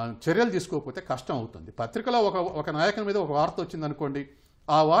చర్యలు తీసుకోకపోతే కష్టం అవుతుంది. పత్రికలో ఒక నాయకుని మీద ఒక వార్త వచ్చిందనుకోండి,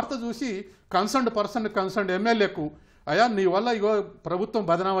 ఆ వార్త చూసి కన్సర్న్ ఎమ్మెల్యేకు అయ్యా నీ వల్ల ఇగో ప్రభుత్వం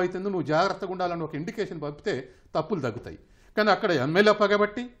బదనాం అవుతుంది, నువ్వు జాగ్రత్తగా ఉండాలని ఒక ఇండికేషన్ పంపితే తప్పులు తగ్గుతాయి. కానీ అక్కడ ఎమ్మెల్యే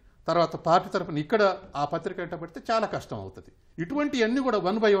పగబట్టి తర్వాత పార్టీ తరఫున ఇక్కడ ఆ పత్రిక ఎంట పెడితే చాలా కష్టం అవుతుంది. ఇటువంటివన్నీ కూడా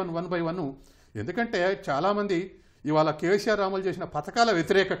 1 by 1. ఎందుకంటే చాలామంది ఇవాళ కేసీఆర్ అమలు చేసిన పథకాల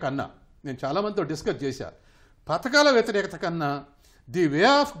వ్యతిరేక కన్నా, నేను చాలామందితో డిస్కస్ చేశా, పథకాల వ్యతిరేకత కన్నా ది వే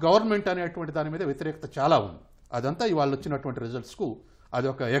ఆఫ్ గవర్నమెంట్ అనేటువంటి దాని మీద వ్యతిరేకత చాలా ఉంది. అదంతా ఇవాళ వచ్చినటువంటి రిజల్ట్స్కు అది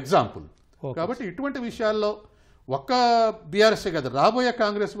ఒక ఎగ్జాంపుల్. కాబట్టి ఇటువంటి విషయాల్లో ఒక్క బీఆర్ఎస్ కదా, రాబోయే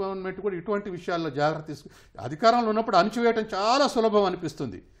కాంగ్రెస్ గవర్నమెంట్ కూడా ఇటువంటి విషయాల్లో జాగ్రత్త తీసుకు అధికారంలో ఉన్నప్పుడు అణచివేయటం చాలా సులభం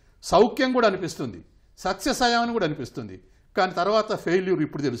అనిపిస్తుంది, సౌఖ్యం కూడా అనిపిస్తుంది, సక్సెస్ అయ్యామని కూడా అనిపిస్తుంది. కానీ తర్వాత ఫెయిల్యూర్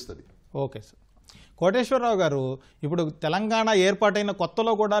ఇప్పుడు తెలుస్తుంది. Okay sir. కోటేశ్వరరావు గారు, ఇప్పుడు తెలంగాణ ఏర్పాటైన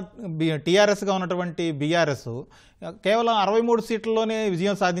కొత్తలో కూడా టీఆర్ఎస్గా ఉన్నటువంటి బీఆర్ఎస్ కేవలం 63 సీట్లలోనే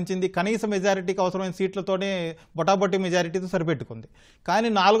విజయం సాధించింది. కనీస మెజారిటీకి అవసరమైన సీట్లతోనే బొటాబొట్టి మెజారిటీతో సరిపెట్టుకుంది. కానీ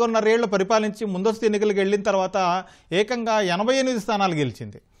 4.5 ఏళ్లు పరిపాలించి ముందస్తు ఎన్నికలకు వెళ్ళిన తర్వాత ఏకంగా 88 స్థానాలు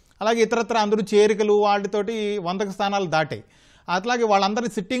గెలిచింది. అలాగే ఇతరత్ర అందరూ చేరికలు వాటితోటి 100 స్థానాలు దాటాయి. అట్లాగే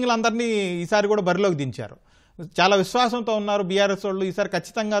వాళ్ళందరినీ సిట్టింగ్లందరినీ ఈసారి కూడా బరిలోకి దించారు. చాలా విశ్వాసంతో ఉన్నారు బీఆర్ఎస్ వాళ్ళు, ఈసారి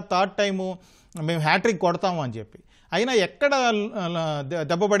ఖచ్చితంగా 3rd టైము మేము హ్యాట్రిక్ కొడతాము అని చెప్పి. అయినా ఎక్కడ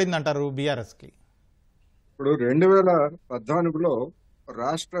దెబ్బపడింది అంటారు బీఆర్ఎస్కి? ఇప్పుడు 2014లో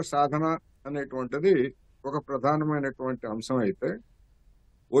రాష్ట్ర సాధన అనేటువంటిది ఒక ప్రధానమైనటువంటి అంశం అయితే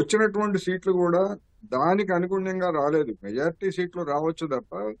వచ్చినటువంటి సీట్లు కూడా దానికి అనుగుణ్యంగా రాలేదు. మెజారిటీ సీట్లు రావచ్చు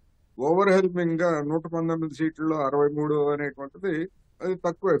తప్ప ఓవర్ హెల్పింగ్ గా 119 సీట్లలో 63 అనేటువంటిది అది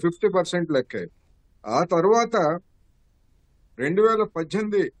తక్కువే, 50% లెక్కే. ఆ తర్వాత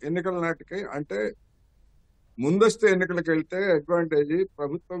 2018 ఎన్నికల నాటికి, అంటే ముందస్తు ఎన్నికలకు వెళ్తే అడ్వాంటేజ్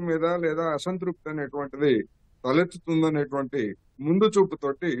ప్రభుత్వం మీద లేదా అసంతృప్తి అనేటువంటిది తలెత్తుతుందనేటువంటి ముందు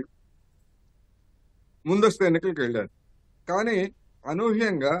చూపుతోటి ముందస్తు ఎన్నికలకు వెళ్ళారు. కానీ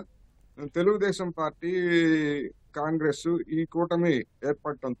అనూహ్యంగా తెలుగుదేశం పార్టీ, కాంగ్రెస్ ఈ కూటమి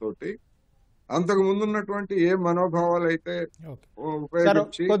ఏర్పడటంతో అంతకు ముందున్నటువంటి ఏ మనోభావాలు అయితే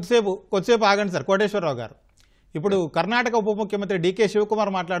ఉపయోగించి కొద్దిసేపు ఆగండి సార్. కోటేశ్వరరావు గారు, ఇప్పుడు కర్ణాటక ఉప ముఖ్యమంత్రి డీకే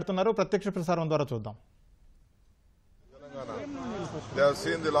శివకుమార్ మాట్లాడుతున్నారు. ప్రత్యక్ష ప్రసారం ద్వారా చూద్దాం. They have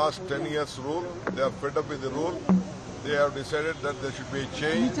seen the last 10 years rule. They are fed up with the rule. They have decided that there should be a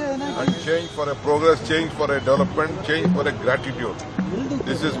change, and change for a progress, change for a development, change for a gratitude.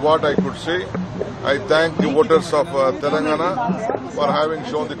 This is what I could say. I thank the voters of Telangana for having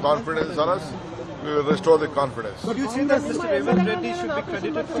shown the confidence on us. We will restore the confidence. But you think that Mr. Revan Reddy should be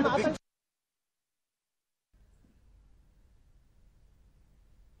credited for the big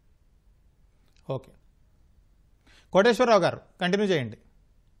okay, Koteswararao గారు continue చేయండి.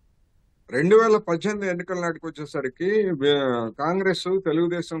 2018 ఎన్నికల నాటికి వచ్చేసరికి కాంగ్రెస్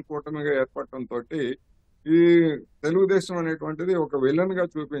తెలుగుదేశం కూటమిగా ఏర్పడటంతో ఈ తెలుగుదేశం అనేటువంటిది ఒక villain గా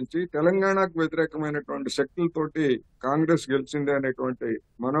చూపించి తెలంగాణకు వ్యతిరేకమైనటువంటి శక్తులతోటి కాంగ్రెస్ గెలిచింది అనేటువంటి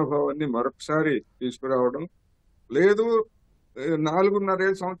మనోభావాన్ని మరొకసారి తీసుకురావడం లేదు.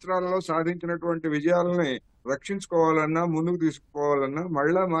 4.5 సంవత్సరాలలో సాధించినటువంటి విజయాలని రక్షించుకోవాలన్నా, ముందుకు తీసుకుపోవాలన్నా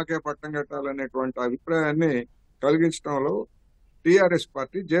మళ్ళా మాకే పట్టం కట్టాలనేటువంటి అభిప్రాయాన్ని కలిగించడంలో టిఆర్ఎస్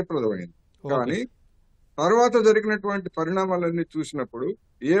పార్టీ జయప్రదమైంది. కానీ తర్వాత జరిగినటువంటి పరిణామాలన్నీ చూసినప్పుడు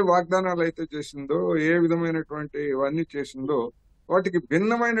ఏ వాగ్దానాలు అయితే చేసిందో, ఏ విధమైనటువంటి ఇవన్నీ చేసిందో వాటికి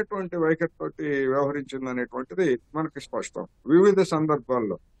భిన్నమైనటువంటి వైఖరితోటి వ్యవహరించింది అనేటువంటిది మనకి స్పష్టం. వివిధ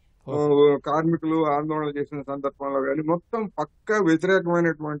సందర్భాల్లో కార్మికులు ఆందోళన చేసిన సందర్భంలో కానీ మొత్తం పక్క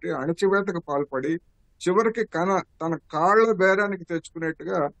వ్యతిరేకమైనటువంటి అణచివేతకు పాల్పడి చివరికి తన కాళ్ల బేరానికి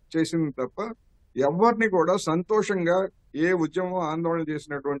తెచ్చుకునేట్టుగా చేసింది తప్ప ఎవరిని కూడా సంతోషంగా ఏ ఉద్యమం ఆందోళన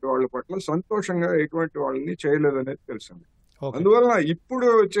చేసినటువంటి వాళ్ళ పట్ల సంతోషంగా ఎటువంటి వాళ్ళని చేయలేదనేది తెలిసింది. అందువల్ల ఇప్పుడు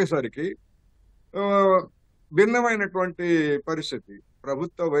వచ్చేసరికి భిన్నమైనటువంటి పరిస్థితి,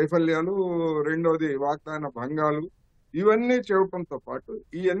 ప్రభుత్వ వైఫల్యాలు, రెండోది వాగ్దాన భంగాలు, ఇవన్నీ చెప్పడంతో పాటు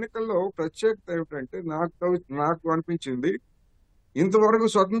ఈ ఎన్నికల్లో ప్రత్యేకత ఏమిటంటే నాకు అనిపించింది, ఇంతవరకు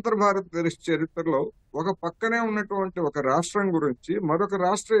స్వతంత్ర భారతదేశ చరిత్రలో ఒక పక్కనే ఉన్నటువంటి ఒక రాష్ట్రం గురించి మరొక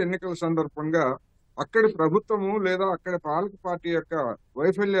రాష్ట్ర ఎన్నికల సందర్భంగా అక్కడి ప్రభుత్వము లేదా అక్కడి పాలక పార్టీ యొక్క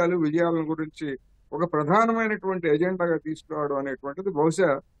వైఫల్యాలు, విజయాల గురించి ఒక ప్రధానమైనటువంటి ఎజెండాగా తీసుకురావడం అనేటువంటిది బహుశా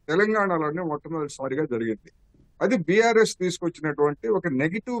తెలంగాణలోనే మొట్టమొదటిసారిగా జరిగింది. అది బీఆర్ఎస్ తీసుకొచ్చినటువంటి ఒక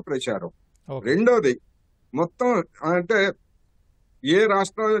నెగిటివ్ ప్రచారం. రెండోది, మొత్తం అంటే ఏ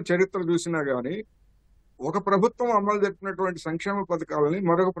రాష్ట్ర చరిత్ర చూసినా గానీ ఒక ప్రభుత్వం అమలు జరిపినటువంటి సంక్షేమ పథకాలని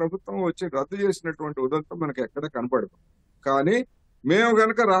మరొక ప్రభుత్వం వచ్చి రద్దు చేసినటువంటి ఉదంతం మనకి ఎక్కడ కనపడదు. కానీ మేము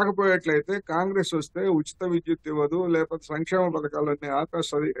గనక రాకపోయేట్లయితే కాంగ్రెస్ వస్తే ఉచిత విద్యుత్ ఇవ్వదు, లేకపోతే సంక్షేమ పథకాలన్నీ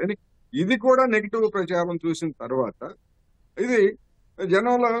ఆపేస్తుంది అని ఇది కూడా నెగిటివ్ ప్రచారం చూసిన తర్వాత ఇది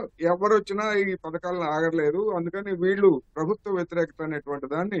జనంలో ఎవరు వచ్చినా ఈ పథకాలను ఆగలేదు, అందుకని వీళ్ళు ప్రభుత్వ వ్యతిరేకత అనేటువంటి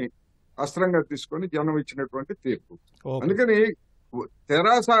దాన్ని అస్త్రంగా తీసుకొని జనం ఇచ్చినటువంటి తీర్పు. అందుకని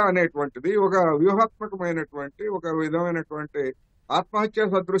తెరాస అనేటువంటిది ఒక వ్యూహాత్మకమైనటువంటి ఒక విధమైనటువంటి ఆత్మహత్య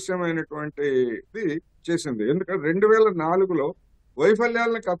సదృశ్యమైనటువంటిది చేసింది. ఎందుకంటే 2004లో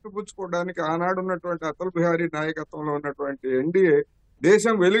వైఫల్యాలను కప్పిపుచ్చుకోవడానికి ఆనాడున్నటువంటి అటల్ బిహారీ నాయకత్వంలో ఉన్నటువంటి ఎన్డీఏ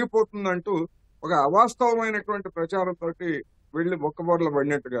దేశం వెలిగిపోతుందంటూ ఒక అవాస్తవమైనటువంటి ప్రచారంతో వెళ్లి మొక్కబోర్ల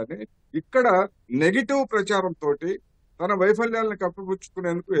పడినట్టుగానే ఇక్కడ నెగిటివ్ ప్రచారంతో తన వైఫల్యాలను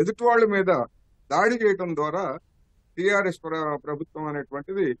కప్పిపుచ్చుకునేందుకు ఎదుటి వాళ్ళ మీద దాడి చేయడం ద్వారా టిఆర్ఎస్ ప్రభుత్వం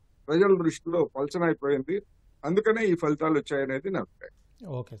అనేటువంటిది ప్రజల దృష్టిలో పలచనైపోయింది. అందుకనే ఈ ఫలితాలు వచ్చాయనేది నా అభిప్రాయం.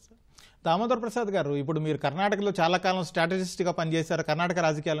 Okay sir. దామోదర్ ప్రసాద్ గారు, ఇప్పుడు మీరు కర్ణాటకలో చాలా కాలం స్ట్రాటజిస్ట్గా పనిచేశారు. కర్ణాటక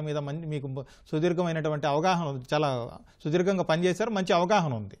రాజకీయాల మీద మీకు సుదీర్ఘమైనటువంటి అవగాహన ఉంది, చాలా సుదీర్ఘంగా పనిచేశారు, మంచి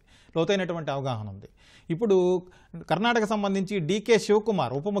అవగాహన ఉంది, లోతైనటువంటి అవగాహన ఉంది. ఇప్పుడు కర్ణాటక సంబంధించి డీకే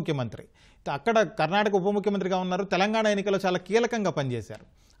శివకుమార్ ఉప ముఖ్యమంత్రి, అక్కడ కర్ణాటక ఉప ముఖ్యమంత్రిగా ఉన్నారు, తెలంగాణ ఎన్నికల్లో చాలా కీలకంగా పనిచేశారు.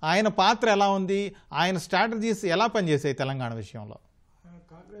 ఆయన పాత్ర ఎలా ఉంది, ఆయన స్ట్రాటజీస్ ఎలా పనిచేసాయి తెలంగాణ విషయంలో?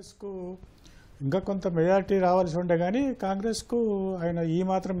 కాంగ్రెస్కు ఇంకా కొంత మెజారిటీ రావాల్సి ఉండే కానీ కాంగ్రెస్కు ఆయన ఈ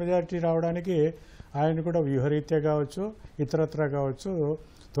మాత్రం మెజారిటీ రావడానికి ఆయన కూడా వ్యూహరీత్యా కావచ్చు, ఇతరత్రా కావచ్చు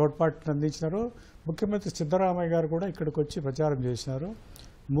తోడ్పాటును అందించినారు. ముఖ్యమంత్రి సిద్ధరామయ్య గారు కూడా ఇక్కడికి వచ్చి ప్రచారం చేసినారు.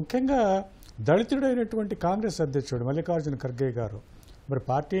 ముఖ్యంగా దళితుడైనటువంటి కాంగ్రెస్ అధ్యక్షుడు మల్లికార్జున ఖర్గే గారు, మరి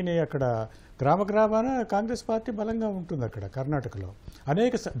పార్టీని అక్కడ గ్రామాన కాంగ్రెస్ పార్టీ బలంగా ఉంటుంది అక్కడ కర్ణాటకలో.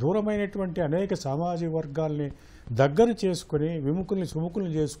 అనేక దూరమైనటువంటి అనేక సామాజిక వర్గాల్ని దగ్గర చేసుకుని విముఖుల్ని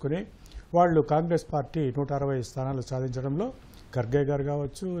సుముఖుల్ని చేసుకుని వాళ్ళు కాంగ్రెస్ పార్టీ 160 స్థానాలు సాధించడంలో ఖర్గే గారు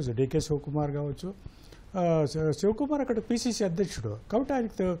కావచ్చు, డీకే శివకుమార్ కావచ్చు. శివకుమార్ అక్కడ పిసిసి అధ్యక్షుడు కాబట్టి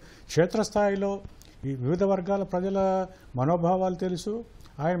ఆయనకు క్షేత్రస్థాయిలో ఈ వివిధ వర్గాల ప్రజల మనోభావాలు తెలుసు.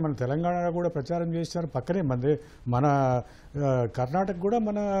 ఆయన మన తెలంగాణలో కూడా ప్రచారం చేశారు. పక్కనే మన కర్ణాటక కూడా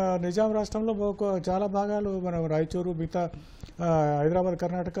మన నిజాం రాష్ట్రంలో చాలా భాగాలు మన రాయచూరు, మిగతా హైదరాబాద్,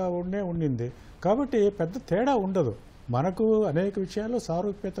 కర్ణాటక ఉండింది. కాబట్టి పెద్ద తేడా ఉండదు. మనకు అనేక విషయాల్లో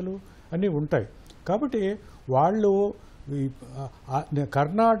సారూప్యతలు అన్నీ ఉంటాయి. కాబట్టి వాళ్ళు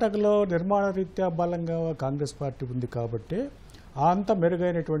కర్ణాటకలో నిర్మాణ రీత్యా బలంగా కాంగ్రెస్ పార్టీ ఉంది కాబట్టి అంత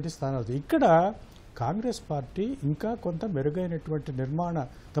మెరుగైనటువంటి స్థానాలు. ఇక్కడ కాంగ్రెస్ పార్టీ ఇంకా కొంత మెరుగైనటువంటి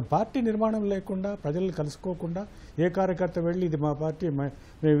పార్టీ నిర్మాణం లేకుండా, ప్రజలను కలుసుకోకుండా, ఏ కార్యకర్త వెళ్ళి ఇది మా పార్టీ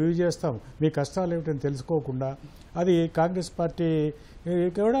మేము ఇవి చేస్తాం, మీ కష్టాలు ఏమిటని తెలుసుకోకుండా అది కాంగ్రెస్ పార్టీ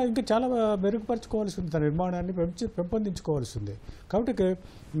కూడా ఇంకా చాలా మెరుగుపరచుకోవాల్సి ఉంది, తన నిర్మాణాన్ని పెంపొందించుకోవాల్సి ఉంది. కాబట్టి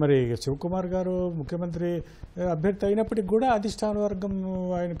మరి శివకుమార్ గారు ముఖ్యమంత్రి అభ్యర్థి అయినప్పటికీ కూడా అధిష్టాన వర్గం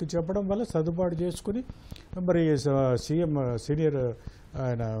ఆయనకు చెప్పడం వల్ల సర్దుబాటు చేసుకుని మరి సీఎం సీనియర్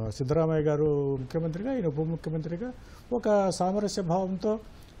ఆయన సిద్ధరామయ్య గారు ముఖ్యమంత్రిగా, ఈయన ఉప ముఖ్యమంత్రిగా ఒక సామరస్య భావంతో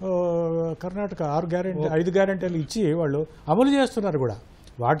కర్ణాటక 5 గ్యారెంటీలు ఇచ్చి వాళ్ళు అమలు చేస్తున్నారు కూడా.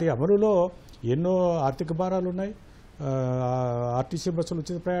 వాటి అమలులో ఎన్నో ఆర్థిక భారాలు ఉన్నాయి. ఆర్టీసీ బస్సులు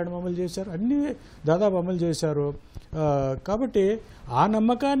ఉచిత ప్రయాణం అమలు చేశారు, అన్నీ దాదాపు అమలు చేశారు. కాబట్టి ఆ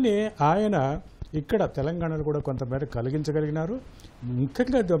నమ్మకాన్ని ఆయన ఇక్కడ తెలంగాణలో కూడా కొంతమేర కలిగించగలిగినారు.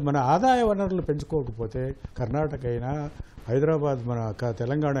 ముఖ్యంగా మన ఆదాయ వనరులు పెంచుకోకపోతే కర్ణాటక అయినా హైదరాబాద్ మన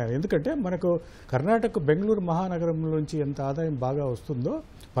తెలంగాణ, ఎందుకంటే మనకు కర్ణాటక బెంగళూరు మహానగరం నుంచి ఎంత ఆదాయం బాగా వస్తుందో,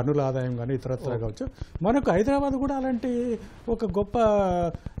 పన్నుల ఆదాయం కానీ ఇతరత్ర కావచ్చు, మనకు హైదరాబాద్ కూడా అలాంటి ఒక గొప్ప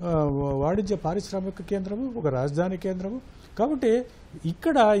వాణిజ్య పారిశ్రామిక కేంద్రము, ఒక రాజధాని కేంద్రము. కాబట్టి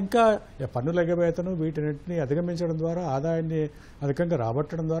ఇక్కడ ఇంకా పన్నుల ఎగవేతను వీటిని అధిగమించడం ద్వారా, ఆదాయాన్ని అధికంగా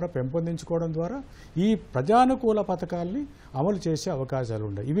రాబట్టడం ద్వారా, పెంపొందించుకోవడం ద్వారా ఈ ప్రజానుకూల పథకాల్ని అమలు చేసే అవకాశాలు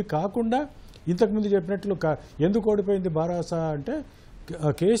ఉన్నాయి. ఇవి కాకుండా ఇంతకుముందు చెప్పినట్లు ఎందుకు ఓడిపోయింది బారాస అంటే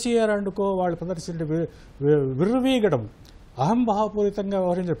కేసీఆర్ అండుకో వాళ్ళు ప్రదర్శించే విర్రవీగడం, అహంభావపూరితంగా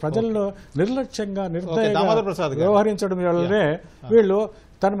వ్యవహరించడం, ప్రజల్లో నిర్లక్ష్యంగా నిర్దయంగా వ్యవహరించడం వల్లనే వీళ్ళు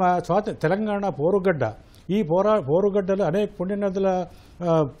తెలంగాణ పోరుగడ్డ, ఈ పోరుగడ్డలు అనేక పుణ్యనదుల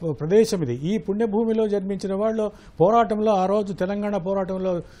ప్రదేశం ఇది. ఈ పుణ్యభూమిలో జన్మించిన వాళ్ళు పోరాటంలో, ఆ రోజు తెలంగాణ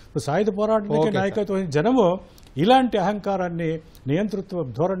పోరాటంలో సాయుధ పోరాటానికి నాయకత్వం జనము ఇలాంటి అహంకారాన్ని, నియంతృత్వ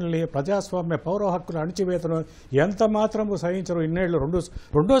ధోరణిని, ప్రజాస్వామ్య పౌర హక్కుల అణచివేతను ఎంత మాత్రము సహించరు. ఇన్నేళ్లు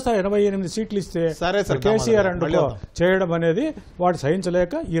రెండోసారి 88 సీట్లు ఇస్తే కేసీఆర్ అండుకో చేయడం అనేది వాడు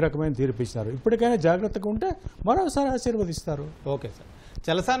సహించలేక ఈ రకమైన తీర్పు ఇచ్చినారు. ఇప్పటికైనా జాగ్రత్తగా ఉంటే మరోసారి ఆశీర్వదిస్తారు. Okay sir.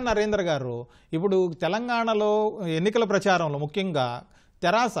 చలసాని నరేంద్ర గారు, ఇప్పుడు తెలంగాణలో ఎన్నికల ప్రచారంలో ముఖ్యంగా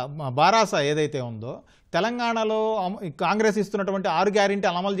బారాస ఏదైతే ఉందో, తెలంగాణలో కాంగ్రెస్ ఇస్తున్నటువంటి 6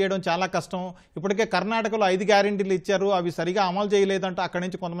 గ్యారెంటీలు అమలు చేయడం చాలా కష్టం. ఇప్పటికే కర్ణాటకలో 5 గ్యారెంటీలు ఇచ్చారు, అవి సరిగా అమలు చేయలేదంటే అక్కడి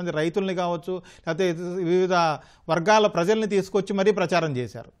నుంచి కొంతమంది రైతుల్ని కావచ్చు, లేకపోతే వివిధ వర్గాల ప్రజల్ని తీసుకొచ్చి మరీ ప్రచారం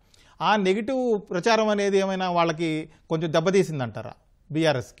చేశారు. ఆ నెగిటివ్ ప్రచారం అనేది ఏమైనా వాళ్ళకి కొంచెం దెబ్బతీసిందంటారా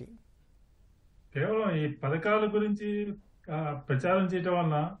బీఆర్ఎస్కి? కేవలం ఈ పథకాల గురించి ప్రచారం చేయడం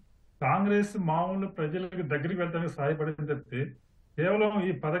వలన కాంగ్రెస్ మామూలు ప్రజలకు దగ్గరికి వెళ్ళడానికి సహాయపడింది తప్పితే, కేవలం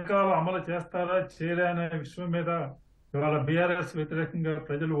ఈ పథకాలు అమలు చేస్తారా చేయరా అనే విషయం మీద ఇవాళ బీఆర్ఎస్ వ్యతిరేకంగా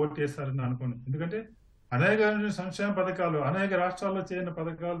ప్రజలు ఓటు చేశారని అనుకోండి. ఎందుకంటే అనేక సంక్షేమ పథకాలు, అనేక రాష్ట్రాల్లో చేయని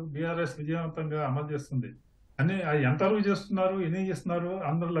పథకాలు బీఆర్ఎస్ విజయవంతంగా అమలు చేస్తుంది. అని ఎంతవరకు చేస్తున్నారు, ఎన్ని చేస్తున్నారు,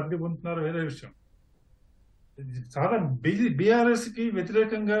 అందరూ లబ్ధి పొందుతున్నారు వేరే విషయం. సాధారణ బీఆర్ఎస్ కి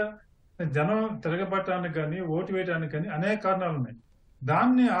వ్యతిరేకంగా జనం తిరగబట్టడానికి కానీ, ఓటు వేయడానికి కానీ అనేక కారణాలు ఉన్నాయి.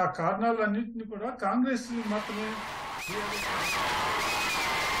 ఆ కారణాలన్నింటినీ కూడా కాంగ్రెస్ మాత్రమే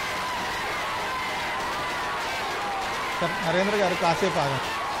నరేంద్ర గారు కాసేపు ఆగండి.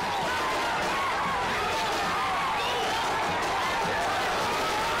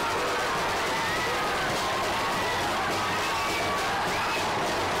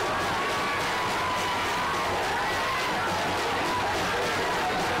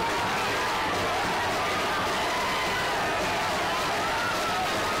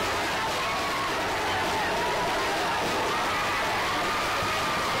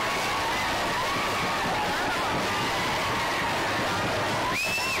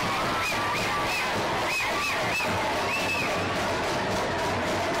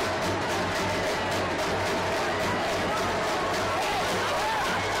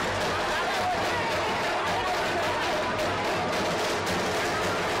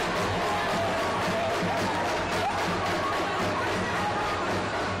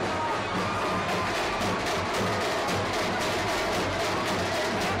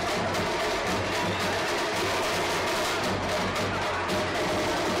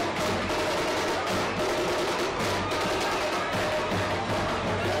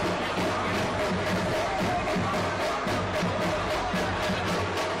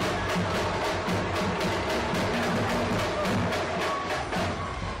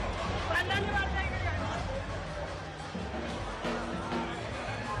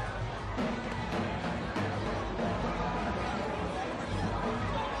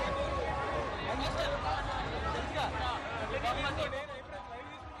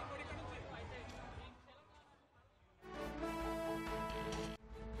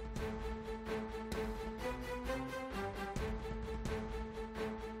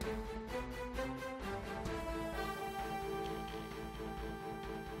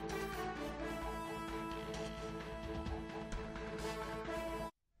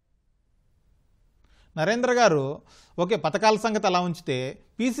 నరేంద్ర గారు, ఓకే, పథకాల సంగతి అలా ఉంచితే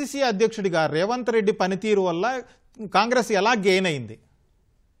పిసిసి అధ్యక్షుడిగా రేవంత్ రెడ్డి పనితీరు వల్ల కాంగ్రెస్ ఎలా గెయిన్ అయింది?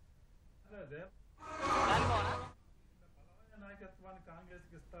 నాయకత్వాన్ని కాంగ్రెస్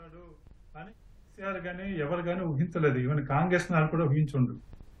ఇస్తాడు అని కేసీఆర్ కానీ ఎవరు కానీ ఊహించలేదు. ఈవెన్ కాంగ్రెస్ నాయకులు కూడా ఊహించుండు.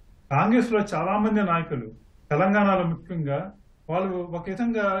 కాంగ్రెస్ లో చాలా మంది నాయకులు తెలంగాణలో ముఖ్యంగా వాళ్ళు ఒక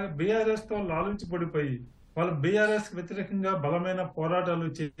విధంగా బీఆర్ఎస్ తో లాలూచి పడిపోయి వాళ్ళు బీఆర్ఎస్ వ్యతిరేకంగా బలమైన పోరాటాలు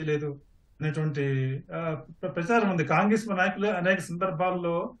చేయలేదు అనేటువంటి ప్రచారం ఉంది. కాంగ్రెస్ నాయకులు అనేక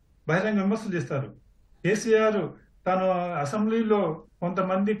సందర్భాల్లో బహిరంగ విమర్శలు చేస్తారు. కేసీఆర్ తాను అసెంబ్లీలో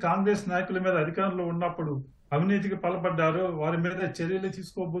కొంతమంది కాంగ్రెస్ నాయకుల మీద అధికారంలో ఉన్నప్పుడు అవినీతికి పాల్పడ్డారు, వారి మీద చర్యలు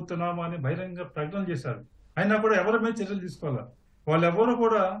తీసుకోబోతున్నాము అని బహిరంగ ప్రకటన చేశారు. అయినా కూడా ఎవరి మీద చర్యలు తీసుకోవాలి. వాళ్ళెవరు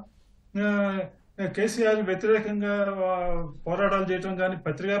కూడా కేసీఆర్ వ్యతిరేకంగా పోరాటాలు చేయటం కానీ,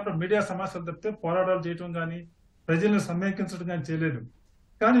 పత్రికా మీడియా సమావేశాలు తప్పితే పోరాటాలు చేయటం కానీ, ప్రజలను సమీకరించడం కానీ చేయలేదు.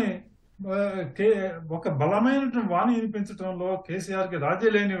 కానీ ఒక బలమైనటువంటి వాణి వినిపించడంలో, కేసీఆర్కి రాజీ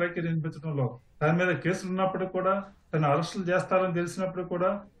లేని వైఖరి వినిపించడంలో, దాని మీద కేసులు ఉన్నప్పుడు కూడా, తను అరెస్టులు చేస్తారని తెలిసినప్పుడు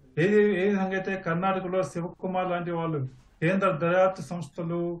కూడా, ఏ విధంగా అయితే కర్ణాటకలో శివకుమార్ లాంటి వాళ్ళు కేంద్ర దర్యాప్తు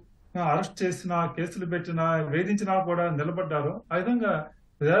సంస్థలు అరెస్ట్ చేసినా, కేసులు పెట్టినా, వేధించినా కూడా నిలబడ్డారు. ఆ విధంగా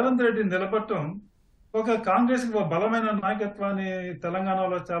రేవంత్ రెడ్డి నిలబడటం ఒక కాంగ్రెస్ బలమైన నాయకత్వాన్ని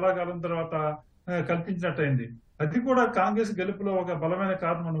తెలంగాణలో చాలా కాలం తర్వాత కల్పించినట్టయింది. అది కూడా కాంగ్రెస్ గెలుపులో ఒక బలమైన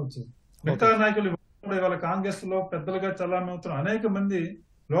కారణం అనవచ్చు. మిగతా నాయకులు ఇవాళ కాంగ్రెస్ లో పెద్దలుగా చలామవుతున్న అనేక మంది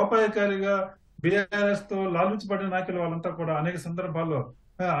లోపాయకారిగా బీఆర్ఎస్ తో లాలూచిపడిన నాయకులు వాళ్ళంతా కూడా అనేక సందర్భాల్లో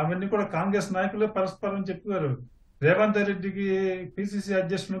అవన్నీ కూడా కాంగ్రెస్ నాయకులే పరస్పరం చెప్పారు. రేవంత్ రెడ్డికి పిసిసి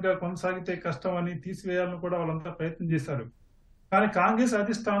అధ్యక్షునిగా కొనసాగితే కష్టం అని తీసివేయాలని కూడా వాళ్ళంతా ప్రయత్నం చేశారు. కానీ కాంగ్రెస్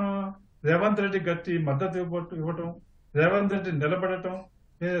అధిష్టానం రేవంత్ రెడ్డి గట్టి మద్దతు ఇవ్వటం, రేవంత్ రెడ్డి నిలబడటం,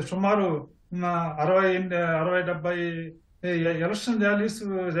 సుమారు 60-70 ఎలక్షన్ ర్యాలీస్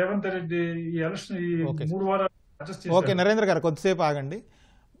రేవంత్ రెడ్డి ఈ ఎలక్షన్ ఈ 3 వారాలు అడ్జస్ట్ చేశారు. ఓకే నరేంద్ర గారు, కొద్దిసేపు ఆగండి.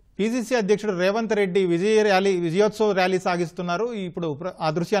 పిసిసి అధ్యక్షుడు రేవంత్ రెడ్డి విజయోత్సవ ర్యాలీ సాగిస్తున్నారు. ఇప్పుడు ఆ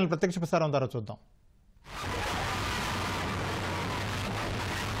దృశ్యాలను ప్రత్యక్ష ప్రసారం ద్వారా చూద్దాం.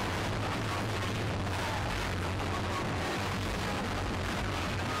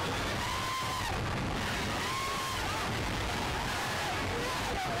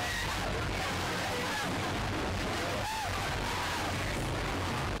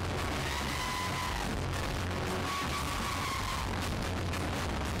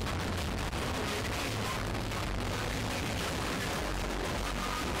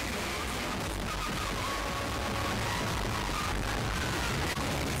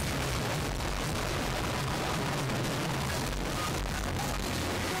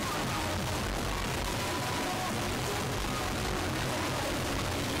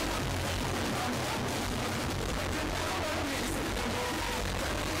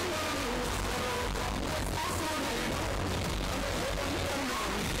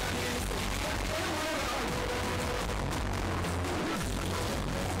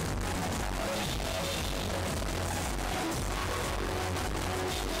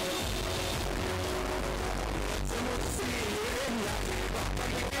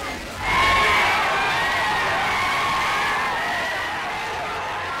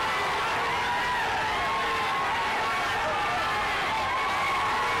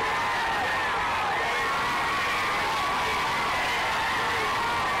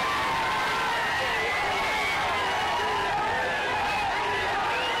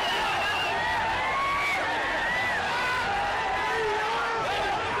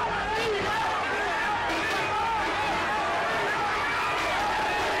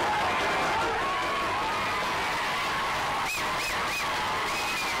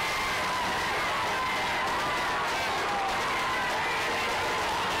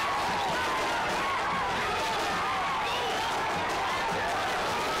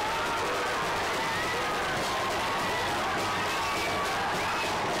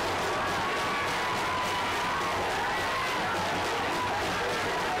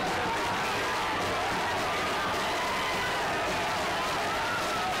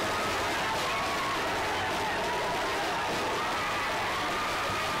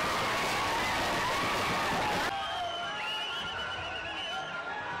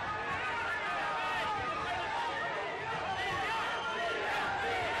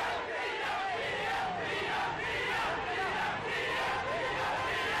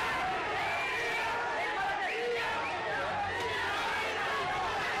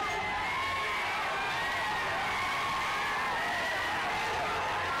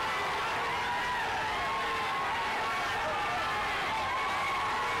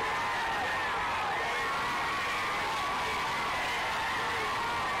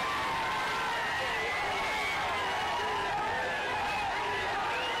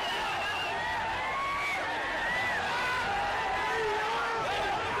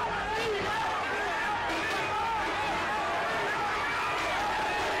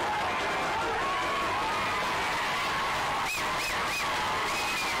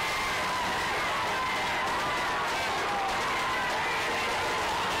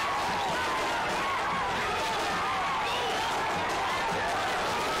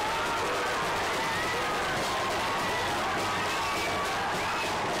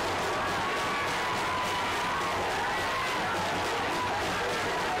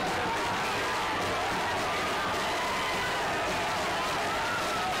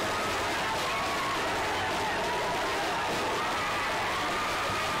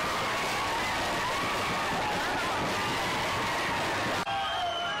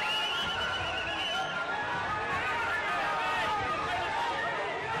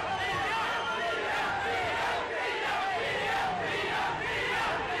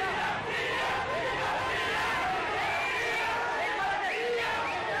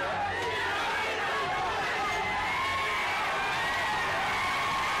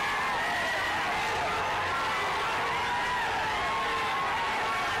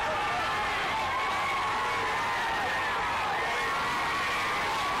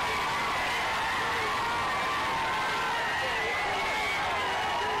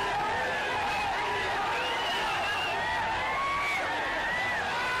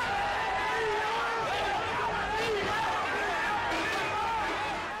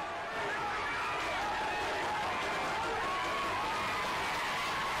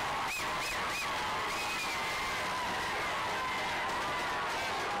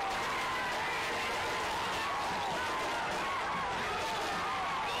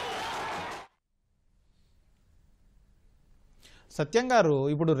 సత్యం గారు,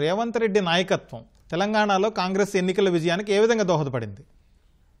 ఇప్పుడు రేవంత్ రెడ్డి నాయకత్వం తెలంగాణలో కాంగ్రెస్ ఎన్నికల విజయానికి ఏ విధంగా దోహదపడింది?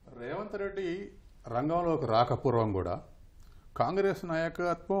 రేవంత్ రెడ్డి రంగంలోకి రాకపూర్వం కూడా కాంగ్రెస్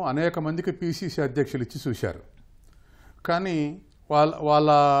నాయకత్వం అనేక మందికి పిసిసి అధ్యక్షులు ఇచ్చి చూశారు. కానీ వాళ్ళ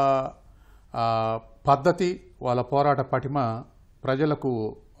పద్ధతి, వాళ్ళ పోరాట పటిమ ప్రజలకు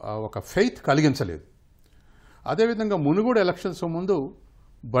ఒక ఫెయిత్ కలిగించలేదు. అదేవిధంగా మునుగోడు ఎలక్షన్స్ ముందు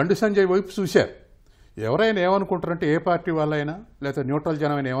బండి సంజయ్ వైపు చూశారు. ఎవరైనా ఏమనుకుంటారంటే, ఏ పార్టీ వాళ్ళైనా లేదా న్యూట్రల్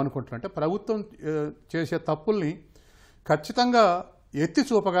జనమైనా ఏమనుకుంటారంటే, ప్రభుత్వం చేసే తప్పుల్ని ఖచ్చితంగా ఎత్తి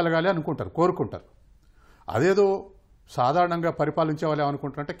చూపగలగాలి అనుకుంటారు, కోరుకుంటారు. అదేదో సాధారణంగా పరిపాలించే వాళ్ళు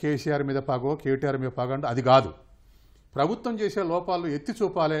ఏమనుకుంటారంటే కేసీఆర్ మీద పాగో కేటీఆర్ మీద పాగో అంటే అది కాదు. ప్రభుత్వం చేసే లోపాలు ఎత్తి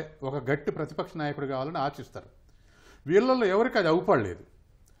చూపాలే, ఒక గట్టి ప్రతిపక్ష నాయకుడు కావాలని ఆశిస్తారు. వీళ్ళల్లో ఎవరికి అది అవుపడలేదు.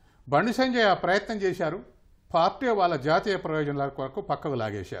 బండి సంజయ్ ఆ ప్రయత్నం చేశారు. పార్టీ వాళ్ళ జాతీయ ప్రయోజనాల కొరకు పక్కకు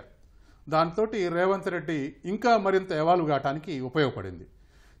లాగేశారు. దాంతో రేవంత్ రెడ్డి ఇంకా మరింత ఎవాల్వ్ కావడానికి ఉపయోగపడింది.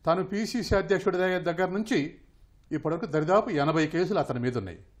 తాను పిసిసి అధ్యక్షుడి దగ్గర నుంచి ఇప్పటివరకు దరిదాపు 80 కేసులు అతని మీద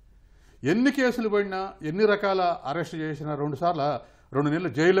ఉన్నాయి. ఎన్ని కేసులు పడినా, ఎన్ని రకాల అరెస్ట్ చేసినా 2 నెలలు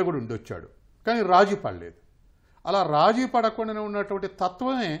జైల్లో కూడా ఉండొచ్చాడు. కానీ రాజీ పడలేదు. అలా రాజీ పడకుండానే ఉన్నటువంటి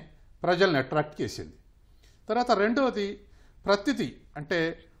తత్వమే ప్రజల్ని అట్రాక్ట్ చేసింది. తర్వాత రెండవది ప్రతిదీ, అంటే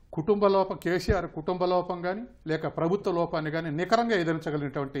కుటుంబ లోపం, కేసీఆర్ కుటుంబ లోపం కానీ లేక ప్రభుత్వ లోపాన్ని కానీ నికరంగా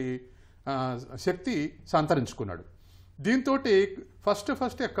ఎదిరించగలిగినటువంటి శక్తి సంతరించుకున్నాడు. దీంతో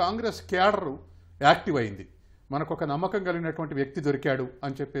ఫస్టే కాంగ్రెస్ క్యాడర్ యాక్టివ్ అయింది. మనకు ఒక నమ్మకం కలిగినటువంటి వ్యక్తి దొరికాడు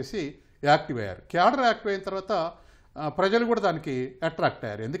అని చెప్పేసి యాక్టివ్ అయ్యారు. క్యాడర్ యాక్టివ్ అయిన తర్వాత ప్రజలు కూడా దానికి అట్రాక్ట్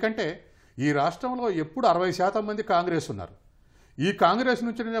అయ్యారు. ఎందుకంటే ఈ రాష్ట్రంలో ఎప్పుడు 60% మంది కాంగ్రెస్ ఉన్నారు. ఈ కాంగ్రెస్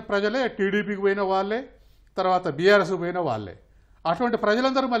నుంచి ప్రజలే టీడీపీకి పోయిన వాళ్ళే, తర్వాత బీఆర్ఎస్కి పోయిన వాళ్ళే. అటువంటి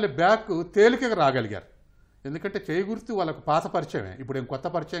ప్రజలందరూ మళ్ళీ బ్యాక్ తేలికగా రాగలిగారు. ఎందుకంటే చేయి గుర్తు వాళ్ళకు పాత పరిచయమే, ఇప్పుడు ఏం కొత్త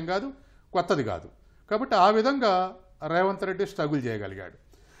పరిచయం కాదు, కొత్తది కాదు. కాబట్టి ఆ విధంగా రేవంత్ రెడ్డి స్ట్రగుల్ చేయగలిగాడు.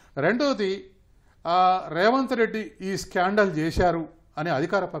 రెండవది, రేవంత్ రెడ్డి ఈ స్కాండల్ చేశారు అనే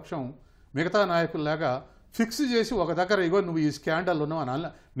అధికార పక్షం మిగతా నాయకుల్లాగా ఫిక్స్ చేసి ఒక దగ్గర ఇగో నువ్వు ఈ స్కాండల్ ఉన్నావు అని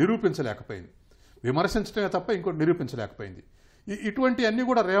నిరూపించలేకపోయింది. విమర్శించడమే తప్ప ఇంకోటి నిరూపించలేకపోయింది. ఇటువంటి అన్నీ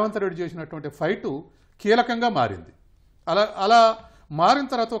కూడా రేవంత్ రెడ్డి చేసినటువంటి ఫైటు కీలకంగా మారింది. అలా మారిన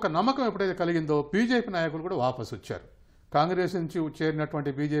తర్వాత ఒక నమ్మకం ఎప్పుడైతే కలిగిందో బీజేపీ నాయకులు కూడా వాపసు వచ్చారు. కాంగ్రెస్ నుంచి చేరినటువంటి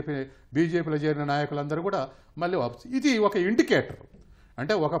బీజేపీలో చేరిన నాయకులందరూ కూడా మళ్ళీ వాపసు. ఇది ఒక ఇండికేటర్.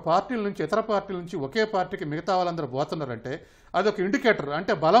 అంటే ఒక పార్టీల నుంచి ఇతర పార్టీల నుంచి ఒకే పార్టీకి మిగతా వాళ్ళందరూ పోతున్నారంటే అదొక ఇండికేటర్.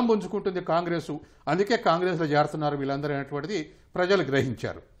 అంటే బలం పుంజుకుంటుంది కాంగ్రెస్, అందుకే కాంగ్రెస్లో చేరుతున్నారు వీళ్ళందరూ అనేటువంటిది ప్రజలు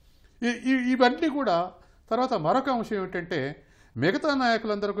గ్రహించారు. ఇవన్నీ కూడా. తర్వాత మరొక అంశం ఏమిటంటే, మిగతా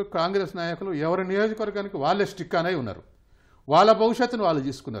నాయకులందరికీ కాంగ్రెస్ నాయకులు ఎవరి నియోజకవర్గానికి వాళ్ళే స్టిక్ అనే ఉన్నారు, వాళ్ళ భవిష్యత్తును వాళ్ళు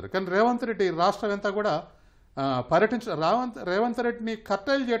తీసుకున్నారు. కానీ రేవంత్ రెడ్డి రాష్ట్రం అంతా కూడా రేవంత్ రెడ్డిని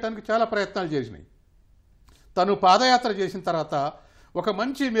కట్టైలు చేయడానికి చాలా ప్రయత్నాలు చేసినాయి. తను పాదయాత్ర చేసిన తర్వాత, ఒక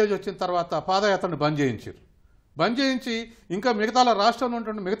మంచి ఇమేజ్ వచ్చిన తర్వాత పాదయాత్రను బంద్ చేయించి ఇంకా మిగతా రాష్ట్రంలో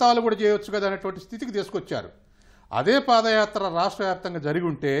ఉన్నటువంటి మిగతా వాళ్ళు కూడా చేయవచ్చు కదా అనేటువంటి స్థితికి తీసుకొచ్చారు. అదే పాదయాత్ర రాష్ట్ర వ్యాప్తంగా జరిగి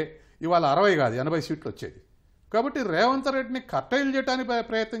ఉంటే ఇవాళ 60 కాదు 80 సీట్లు వచ్చేది. కాబట్టి రేవంత్ రెడ్డిని కట్టైలు చేయడానికి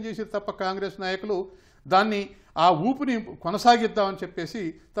ప్రయత్నం చేసి తప్ప కాంగ్రెస్ నాయకులు దాన్ని ఆ ఊపిని కొనసాగిద్దామని చెప్పేసి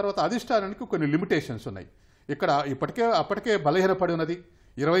తర్వాత అధిష్టానానికి కొన్ని లిమిటేషన్స్ ఉన్నాయి. ఇక్కడ అప్పటికే బలహీనపడి ఉన్నది,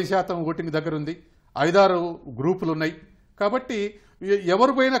 20% ఓటింగ్ దగ్గర ఉంది, 5-6 గ్రూపులు ఉన్నాయి. కాబట్టి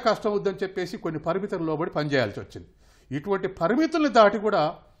ఎవరు పోయినా కష్టం వద్దని చెప్పేసి కొన్ని పరిమితులు లోబడి పనిచేయాల్సి వచ్చింది. ఇటువంటి పరిమితుల్ని దాటి కూడా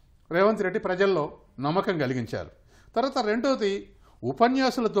రేవంత్ రెడ్డి ప్రజల్లో నమ్మకం కలిగించారు. తర్వాత రెండోది,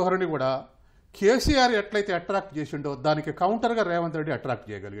 ఉపన్యాసుల ధోరణి కూడా కేసీఆర్ ఎట్లయితే అట్రాక్ట్ చేసిండో దానికి కౌంటర్గా రేవంత్ రెడ్డి అట్రాక్ట్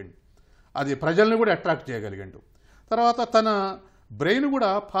చేయగలిగిండు. అది ప్రజల్ని కూడా అట్రాక్ట్ చేయగలిగిండు. తర్వాత తన బ్రెయిన్ కూడా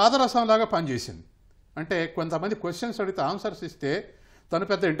పాదరసంలాగా పనిచేసింది. అంటే కొంతమంది క్వశ్చన్స్ అడిగితే ఆన్సర్స్ ఇస్తే తను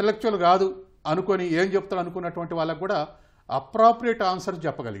పెద్ద ఇంటలెక్చువల్ కాదు అనుకొని ఏం చెప్తాడు అనుకున్నటువంటి వాళ్ళకు కూడా అప్రాప్రియేట్ ఆన్సర్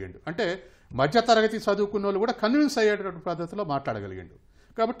చెప్పగలిగిండు. అంటే మధ్యతరగతి చదువుకున్న వాళ్ళు కూడా కన్విన్స్ అయ్యేటటువంటి పద్ధతిలో మాట్లాడగలిగిండు.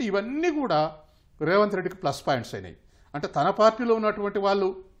 కాబట్టి ఇవన్నీ కూడా రేవంత్ రెడ్డికి ప్లస్ పాయింట్స్ అయినాయి. అంటే తన పార్టీలో ఉన్నటువంటి వాళ్ళు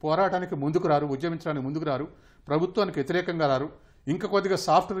పోరాటానికి ముందుకు రారు, ఉద్యమించడానికి ముందుకు రారు, ప్రభుత్వానికి వ్యతిరేకంగా రారు, ఇంకా కొద్దిగా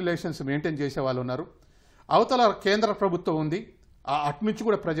సాఫ్ట్ రిలేషన్స్ మెయింటైన్ చేసే వాళ్ళు ఉన్నారు. అవతల కేంద్ర ప్రభుత్వం ఉంది, అటు నుంచి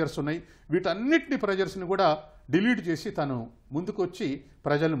కూడా ప్రెజర్స్ ఉన్నాయి. వీటన్నిటిని ప్రెజర్స్ని కూడా డిలీట్ చేసి తను ముందుకు వచ్చి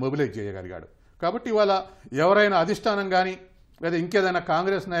ప్రజల్ని మొబిలైజ్ చేయగలిగాడు. కాబట్టి ఇవాళ ఎవరైనా అధిష్టానం కానీ లేదా ఇంకేదైనా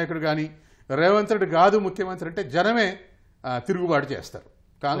కాంగ్రెస్ నాయకుడు కానీ రేవంత్ రెడ్డి కాదు ముఖ్యమంత్రి అంటే జనమే తిరుగుబాటు చేస్తారు.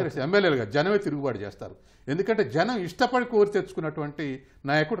 కాంగ్రెస్ ఎమ్మెల్యేలుగా జనమే తిరుగుబాటు చేస్తారు. ఎందుకంటే జనం ఇష్టపడి కోరి తెచ్చుకున్నటువంటి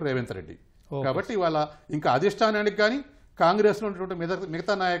నాయకుడు రేవంత్ రెడ్డి. కాబట్టి ఇవాళ ఇంకా అధిష్టానానికి కానీ కాంగ్రెస్లో ఉన్నటువంటి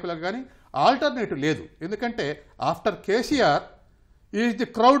మిగతా నాయకులకు కానీ ఆల్టర్నేటివ్ లేదు. ఎందుకంటే after KCR is the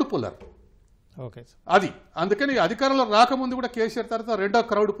crowd puller. Okay, అది అందుకని అధికారంలో రాకముందు కూడా కేసీఆర్ తర్వాత రెండో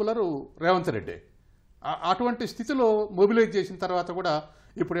క్రౌడ్ పుల్లరు రేవంత్ రెడ్డి. అటువంటి స్థితిలో మొబిలైజ్ చేసిన తర్వాత కూడా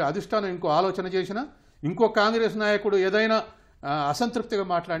ఇప్పుడు అధిష్టానం ఇంకో ఆలోచన చేసినా ఇంకో కాంగ్రెస్ నాయకుడు ఏదైనా అసంతృప్తిగా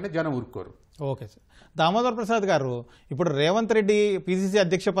మాట్లాడినా జనం ఊరుకోరు. Okay sir. దామోదర్ ప్రసాద్ గారు, ఇప్పుడు రేవంత్ రెడ్డి పిసిసి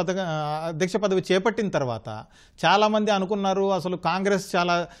అధ్యక్ష పదవి చేపట్టిన తర్వాత చాలామంది అనుకున్నారు అసలు కాంగ్రెస్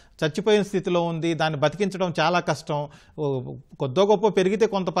చాలా చచ్చిపోయిన స్థితిలో ఉంది, దాన్ని బతికించడం చాలా కష్టం, కొద్దో గొప్ప పెరిగితే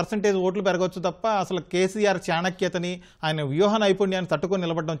కొంత పర్సంటేజ్ ఓట్లు పెరగవచ్చు తప్ప అసలు కేసీఆర్ చాణక్యతని ఆయన వ్యూహ నైపుణ్యాన్ని తట్టుకొని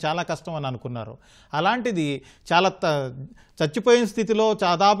నిలబడడం చాలా కష్టం అని అనుకున్నారు. అలాంటిది చాలా చచ్చిపోయిన స్థితిలో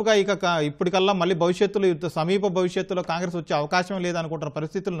దాదాపుగా ఇప్పటికల్లా మళ్ళీ సమీప భవిష్యత్తులో కాంగ్రెస్ వచ్చే అవకాశం లేదనుకుంటున్న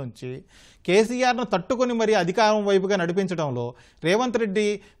పరిస్థితుల నుంచి కేసీఆర్ను తట్టుకొని మరి అధికారం వైపుగా నడిపించడంలో రేవంత్ రెడ్డి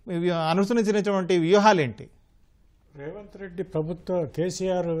అనుసరించినటువంటి వ్యూహాలేంటి? రేవంత్ రెడ్డి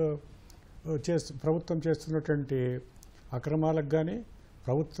కేసీఆర్ ప్రభుత్వం చేస్తున్నటువంటి అక్రమాలకు కానీ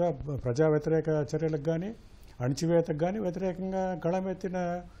ప్రజా వ్యతిరేక చర్యలకు కానీ అణచివేతకు కానీ వ్యతిరేకంగా గళమెత్తిన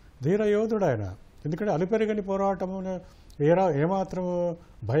ధీర యోధుడు ఆయన. ఎందుకంటే అలుపెరగని పోరాటము ఏమాత్రం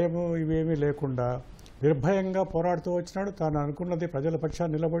భయము ఇవేమీ లేకుండా నిర్భయంగా పోరాడుతూ వచ్చినాడు. తాను అనుకున్నది ప్రజల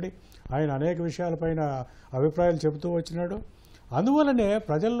పక్షాన్ని నిలబడి ఆయన అనేక విషయాలపైన అభిప్రాయాలు చెబుతూ వచ్చినాడు. అందువలనే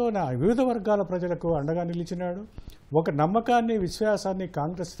ప్రజల్లోని వివిధ వర్గాల ప్రజలకు అండగా నిలిచినాడు. ఒక నమ్మకాన్ని విశ్వాసాన్ని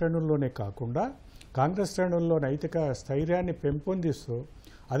కాంగ్రెస్ శ్రేణుల్లోనే కాకుండా కాంగ్రెస్ శ్రేణుల్లో నైతిక స్థైర్యాన్ని పెంపొందిస్తూ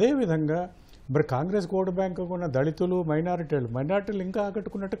అదేవిధంగా మరి కాంగ్రెస్ ఓటు బ్యాంకు ఉన్న దళితులు మైనారిటీలు ఇంకా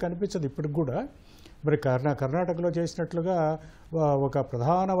ఆకట్టుకున్నట్టు కనిపించదు ఇప్పటికి కూడా. మరి కర్ణాటకలో చేసినట్లుగా ఒక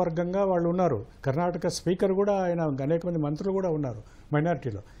ప్రధాన వర్గంగా వాళ్ళు ఉన్నారు. కర్ణాటక స్పీకర్ కూడా ఆయన అనేక మంది మంత్రులు కూడా ఉన్నారు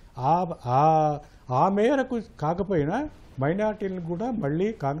మైనారిటీలో. ఆ మేరకు కాకపోయినా మైనారిటీలను కూడా మళ్ళీ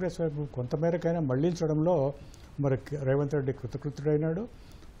కాంగ్రెస్ వైపు కొంతమేరకైనా మళ్లించడంలో మరి రేవంత్ రెడ్డి కృతకృతుడైనాడు.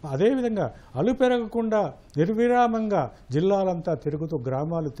 అదేవిధంగా పెరగకుండా నిర్విరామంగా జిల్లాలంతా తిరుగుతూ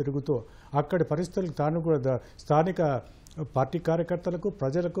గ్రామాలు తిరుగుతూ అక్కడి పరిస్థితులకు తాను కూడా స్థానిక పార్టీ కార్యకర్తలకు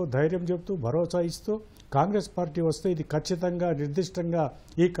ప్రజలకు ధైర్యం చెబుతూ భరోసా ఇస్తూ కాంగ్రెస్ పార్టీ వస్తే ఇది ఖచ్చితంగా నిర్దిష్టంగా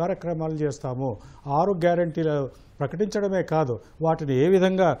ఈ కార్యక్రమాలు చేస్తాము, 6 గ్యారంటీలు ప్రకటించడమే కాదు వాటిని ఏ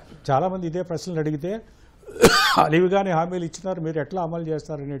విధంగా చాలామంది ఇదే ప్రశ్నలు అడిగితే అలివిగానే హామీలు ఇచ్చినారు, మీరు ఎట్లా అమలు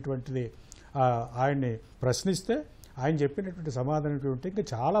చేస్తారనేటువంటిది ఆయన్ని ప్రశ్నిస్తే ఆయన చెప్పినటువంటి సమాధానం ఇంకా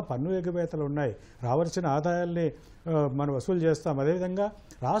చాలా పన్ను ఎగవేతలు ఉన్నాయి, రావాల్సిన ఆదాయాల్ని మనం వసూలు చేస్తాం. అదేవిధంగా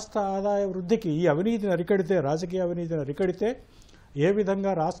రాష్ట్ర ఆదాయ వృద్ధికి ఈ అవినీతిని అరికడితే, రాజకీయ అవినీతిని అరికడితే ఏ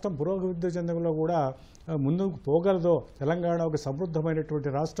విధంగా రాష్ట్రం పురోభివృద్ధి చెందడంలో కూడా ముందుకు పోగలదో, తెలంగాణ ఒక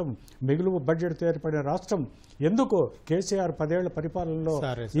సమృద్ధమైనటువంటి రాష్ట్రం, మిగులు బడ్జెట్ ఏర్పడిన రాష్ట్రం, ఎందుకు కేసీఆర్ 10 ఏళ్ల పరిపాలనలో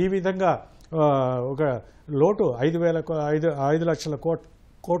ఈ విధంగా ఒక లోటు 5 లక్షల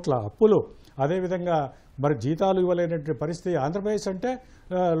కోట్ల అప్పులు, అదేవిధంగా మరి జీతాలు ఇవ్వలేనటువంటి పరిస్థితి. ఆంధ్రప్రదేశ్ అంటే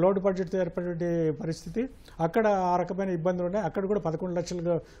లోటు బడ్జెట్తో ఏర్పడే పరిస్థితి, అక్కడ ఆ రకమైన ఇబ్బందులు ఉన్నాయి. అక్కడ కూడా 11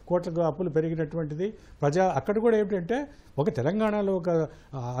 లక్షల కోట్లకు అప్పులు పెరిగినటువంటిది. అక్కడ కూడా ఏమిటంటే ఒక తెలంగాణలో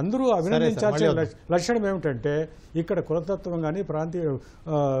అందరూ అభినందించాల్సిన లక్షణం ఏమిటంటే ఇక్కడ కులతత్వం కానీ ప్రాంతీయ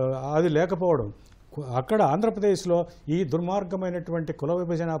అది లేకపోవడం. అక్కడ ఆంధ్రప్రదేశ్లో ఈ దుర్మార్గమైనటువంటి కుల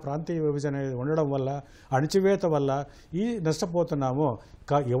విభజన, ప్రాంతీయ విభజన ఉండడం వల్ల, అణచివేత వల్ల ఈ నష్టపోతున్నాము.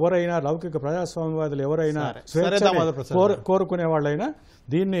 ఎవరైనా లౌకిక ప్రజాస్వామ్యవాదులు ఎవరైనా కోరుకునే వాళ్ళైనా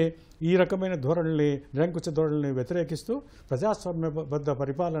దీన్ని ఈ రకమైన ధోరణుల్ని, నిరంకుశ ధోరణుల్ని వ్యతిరేకిస్తూ ప్రజాస్వామ్యబద్ధ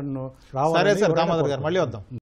పరిపాలనను రావాలని.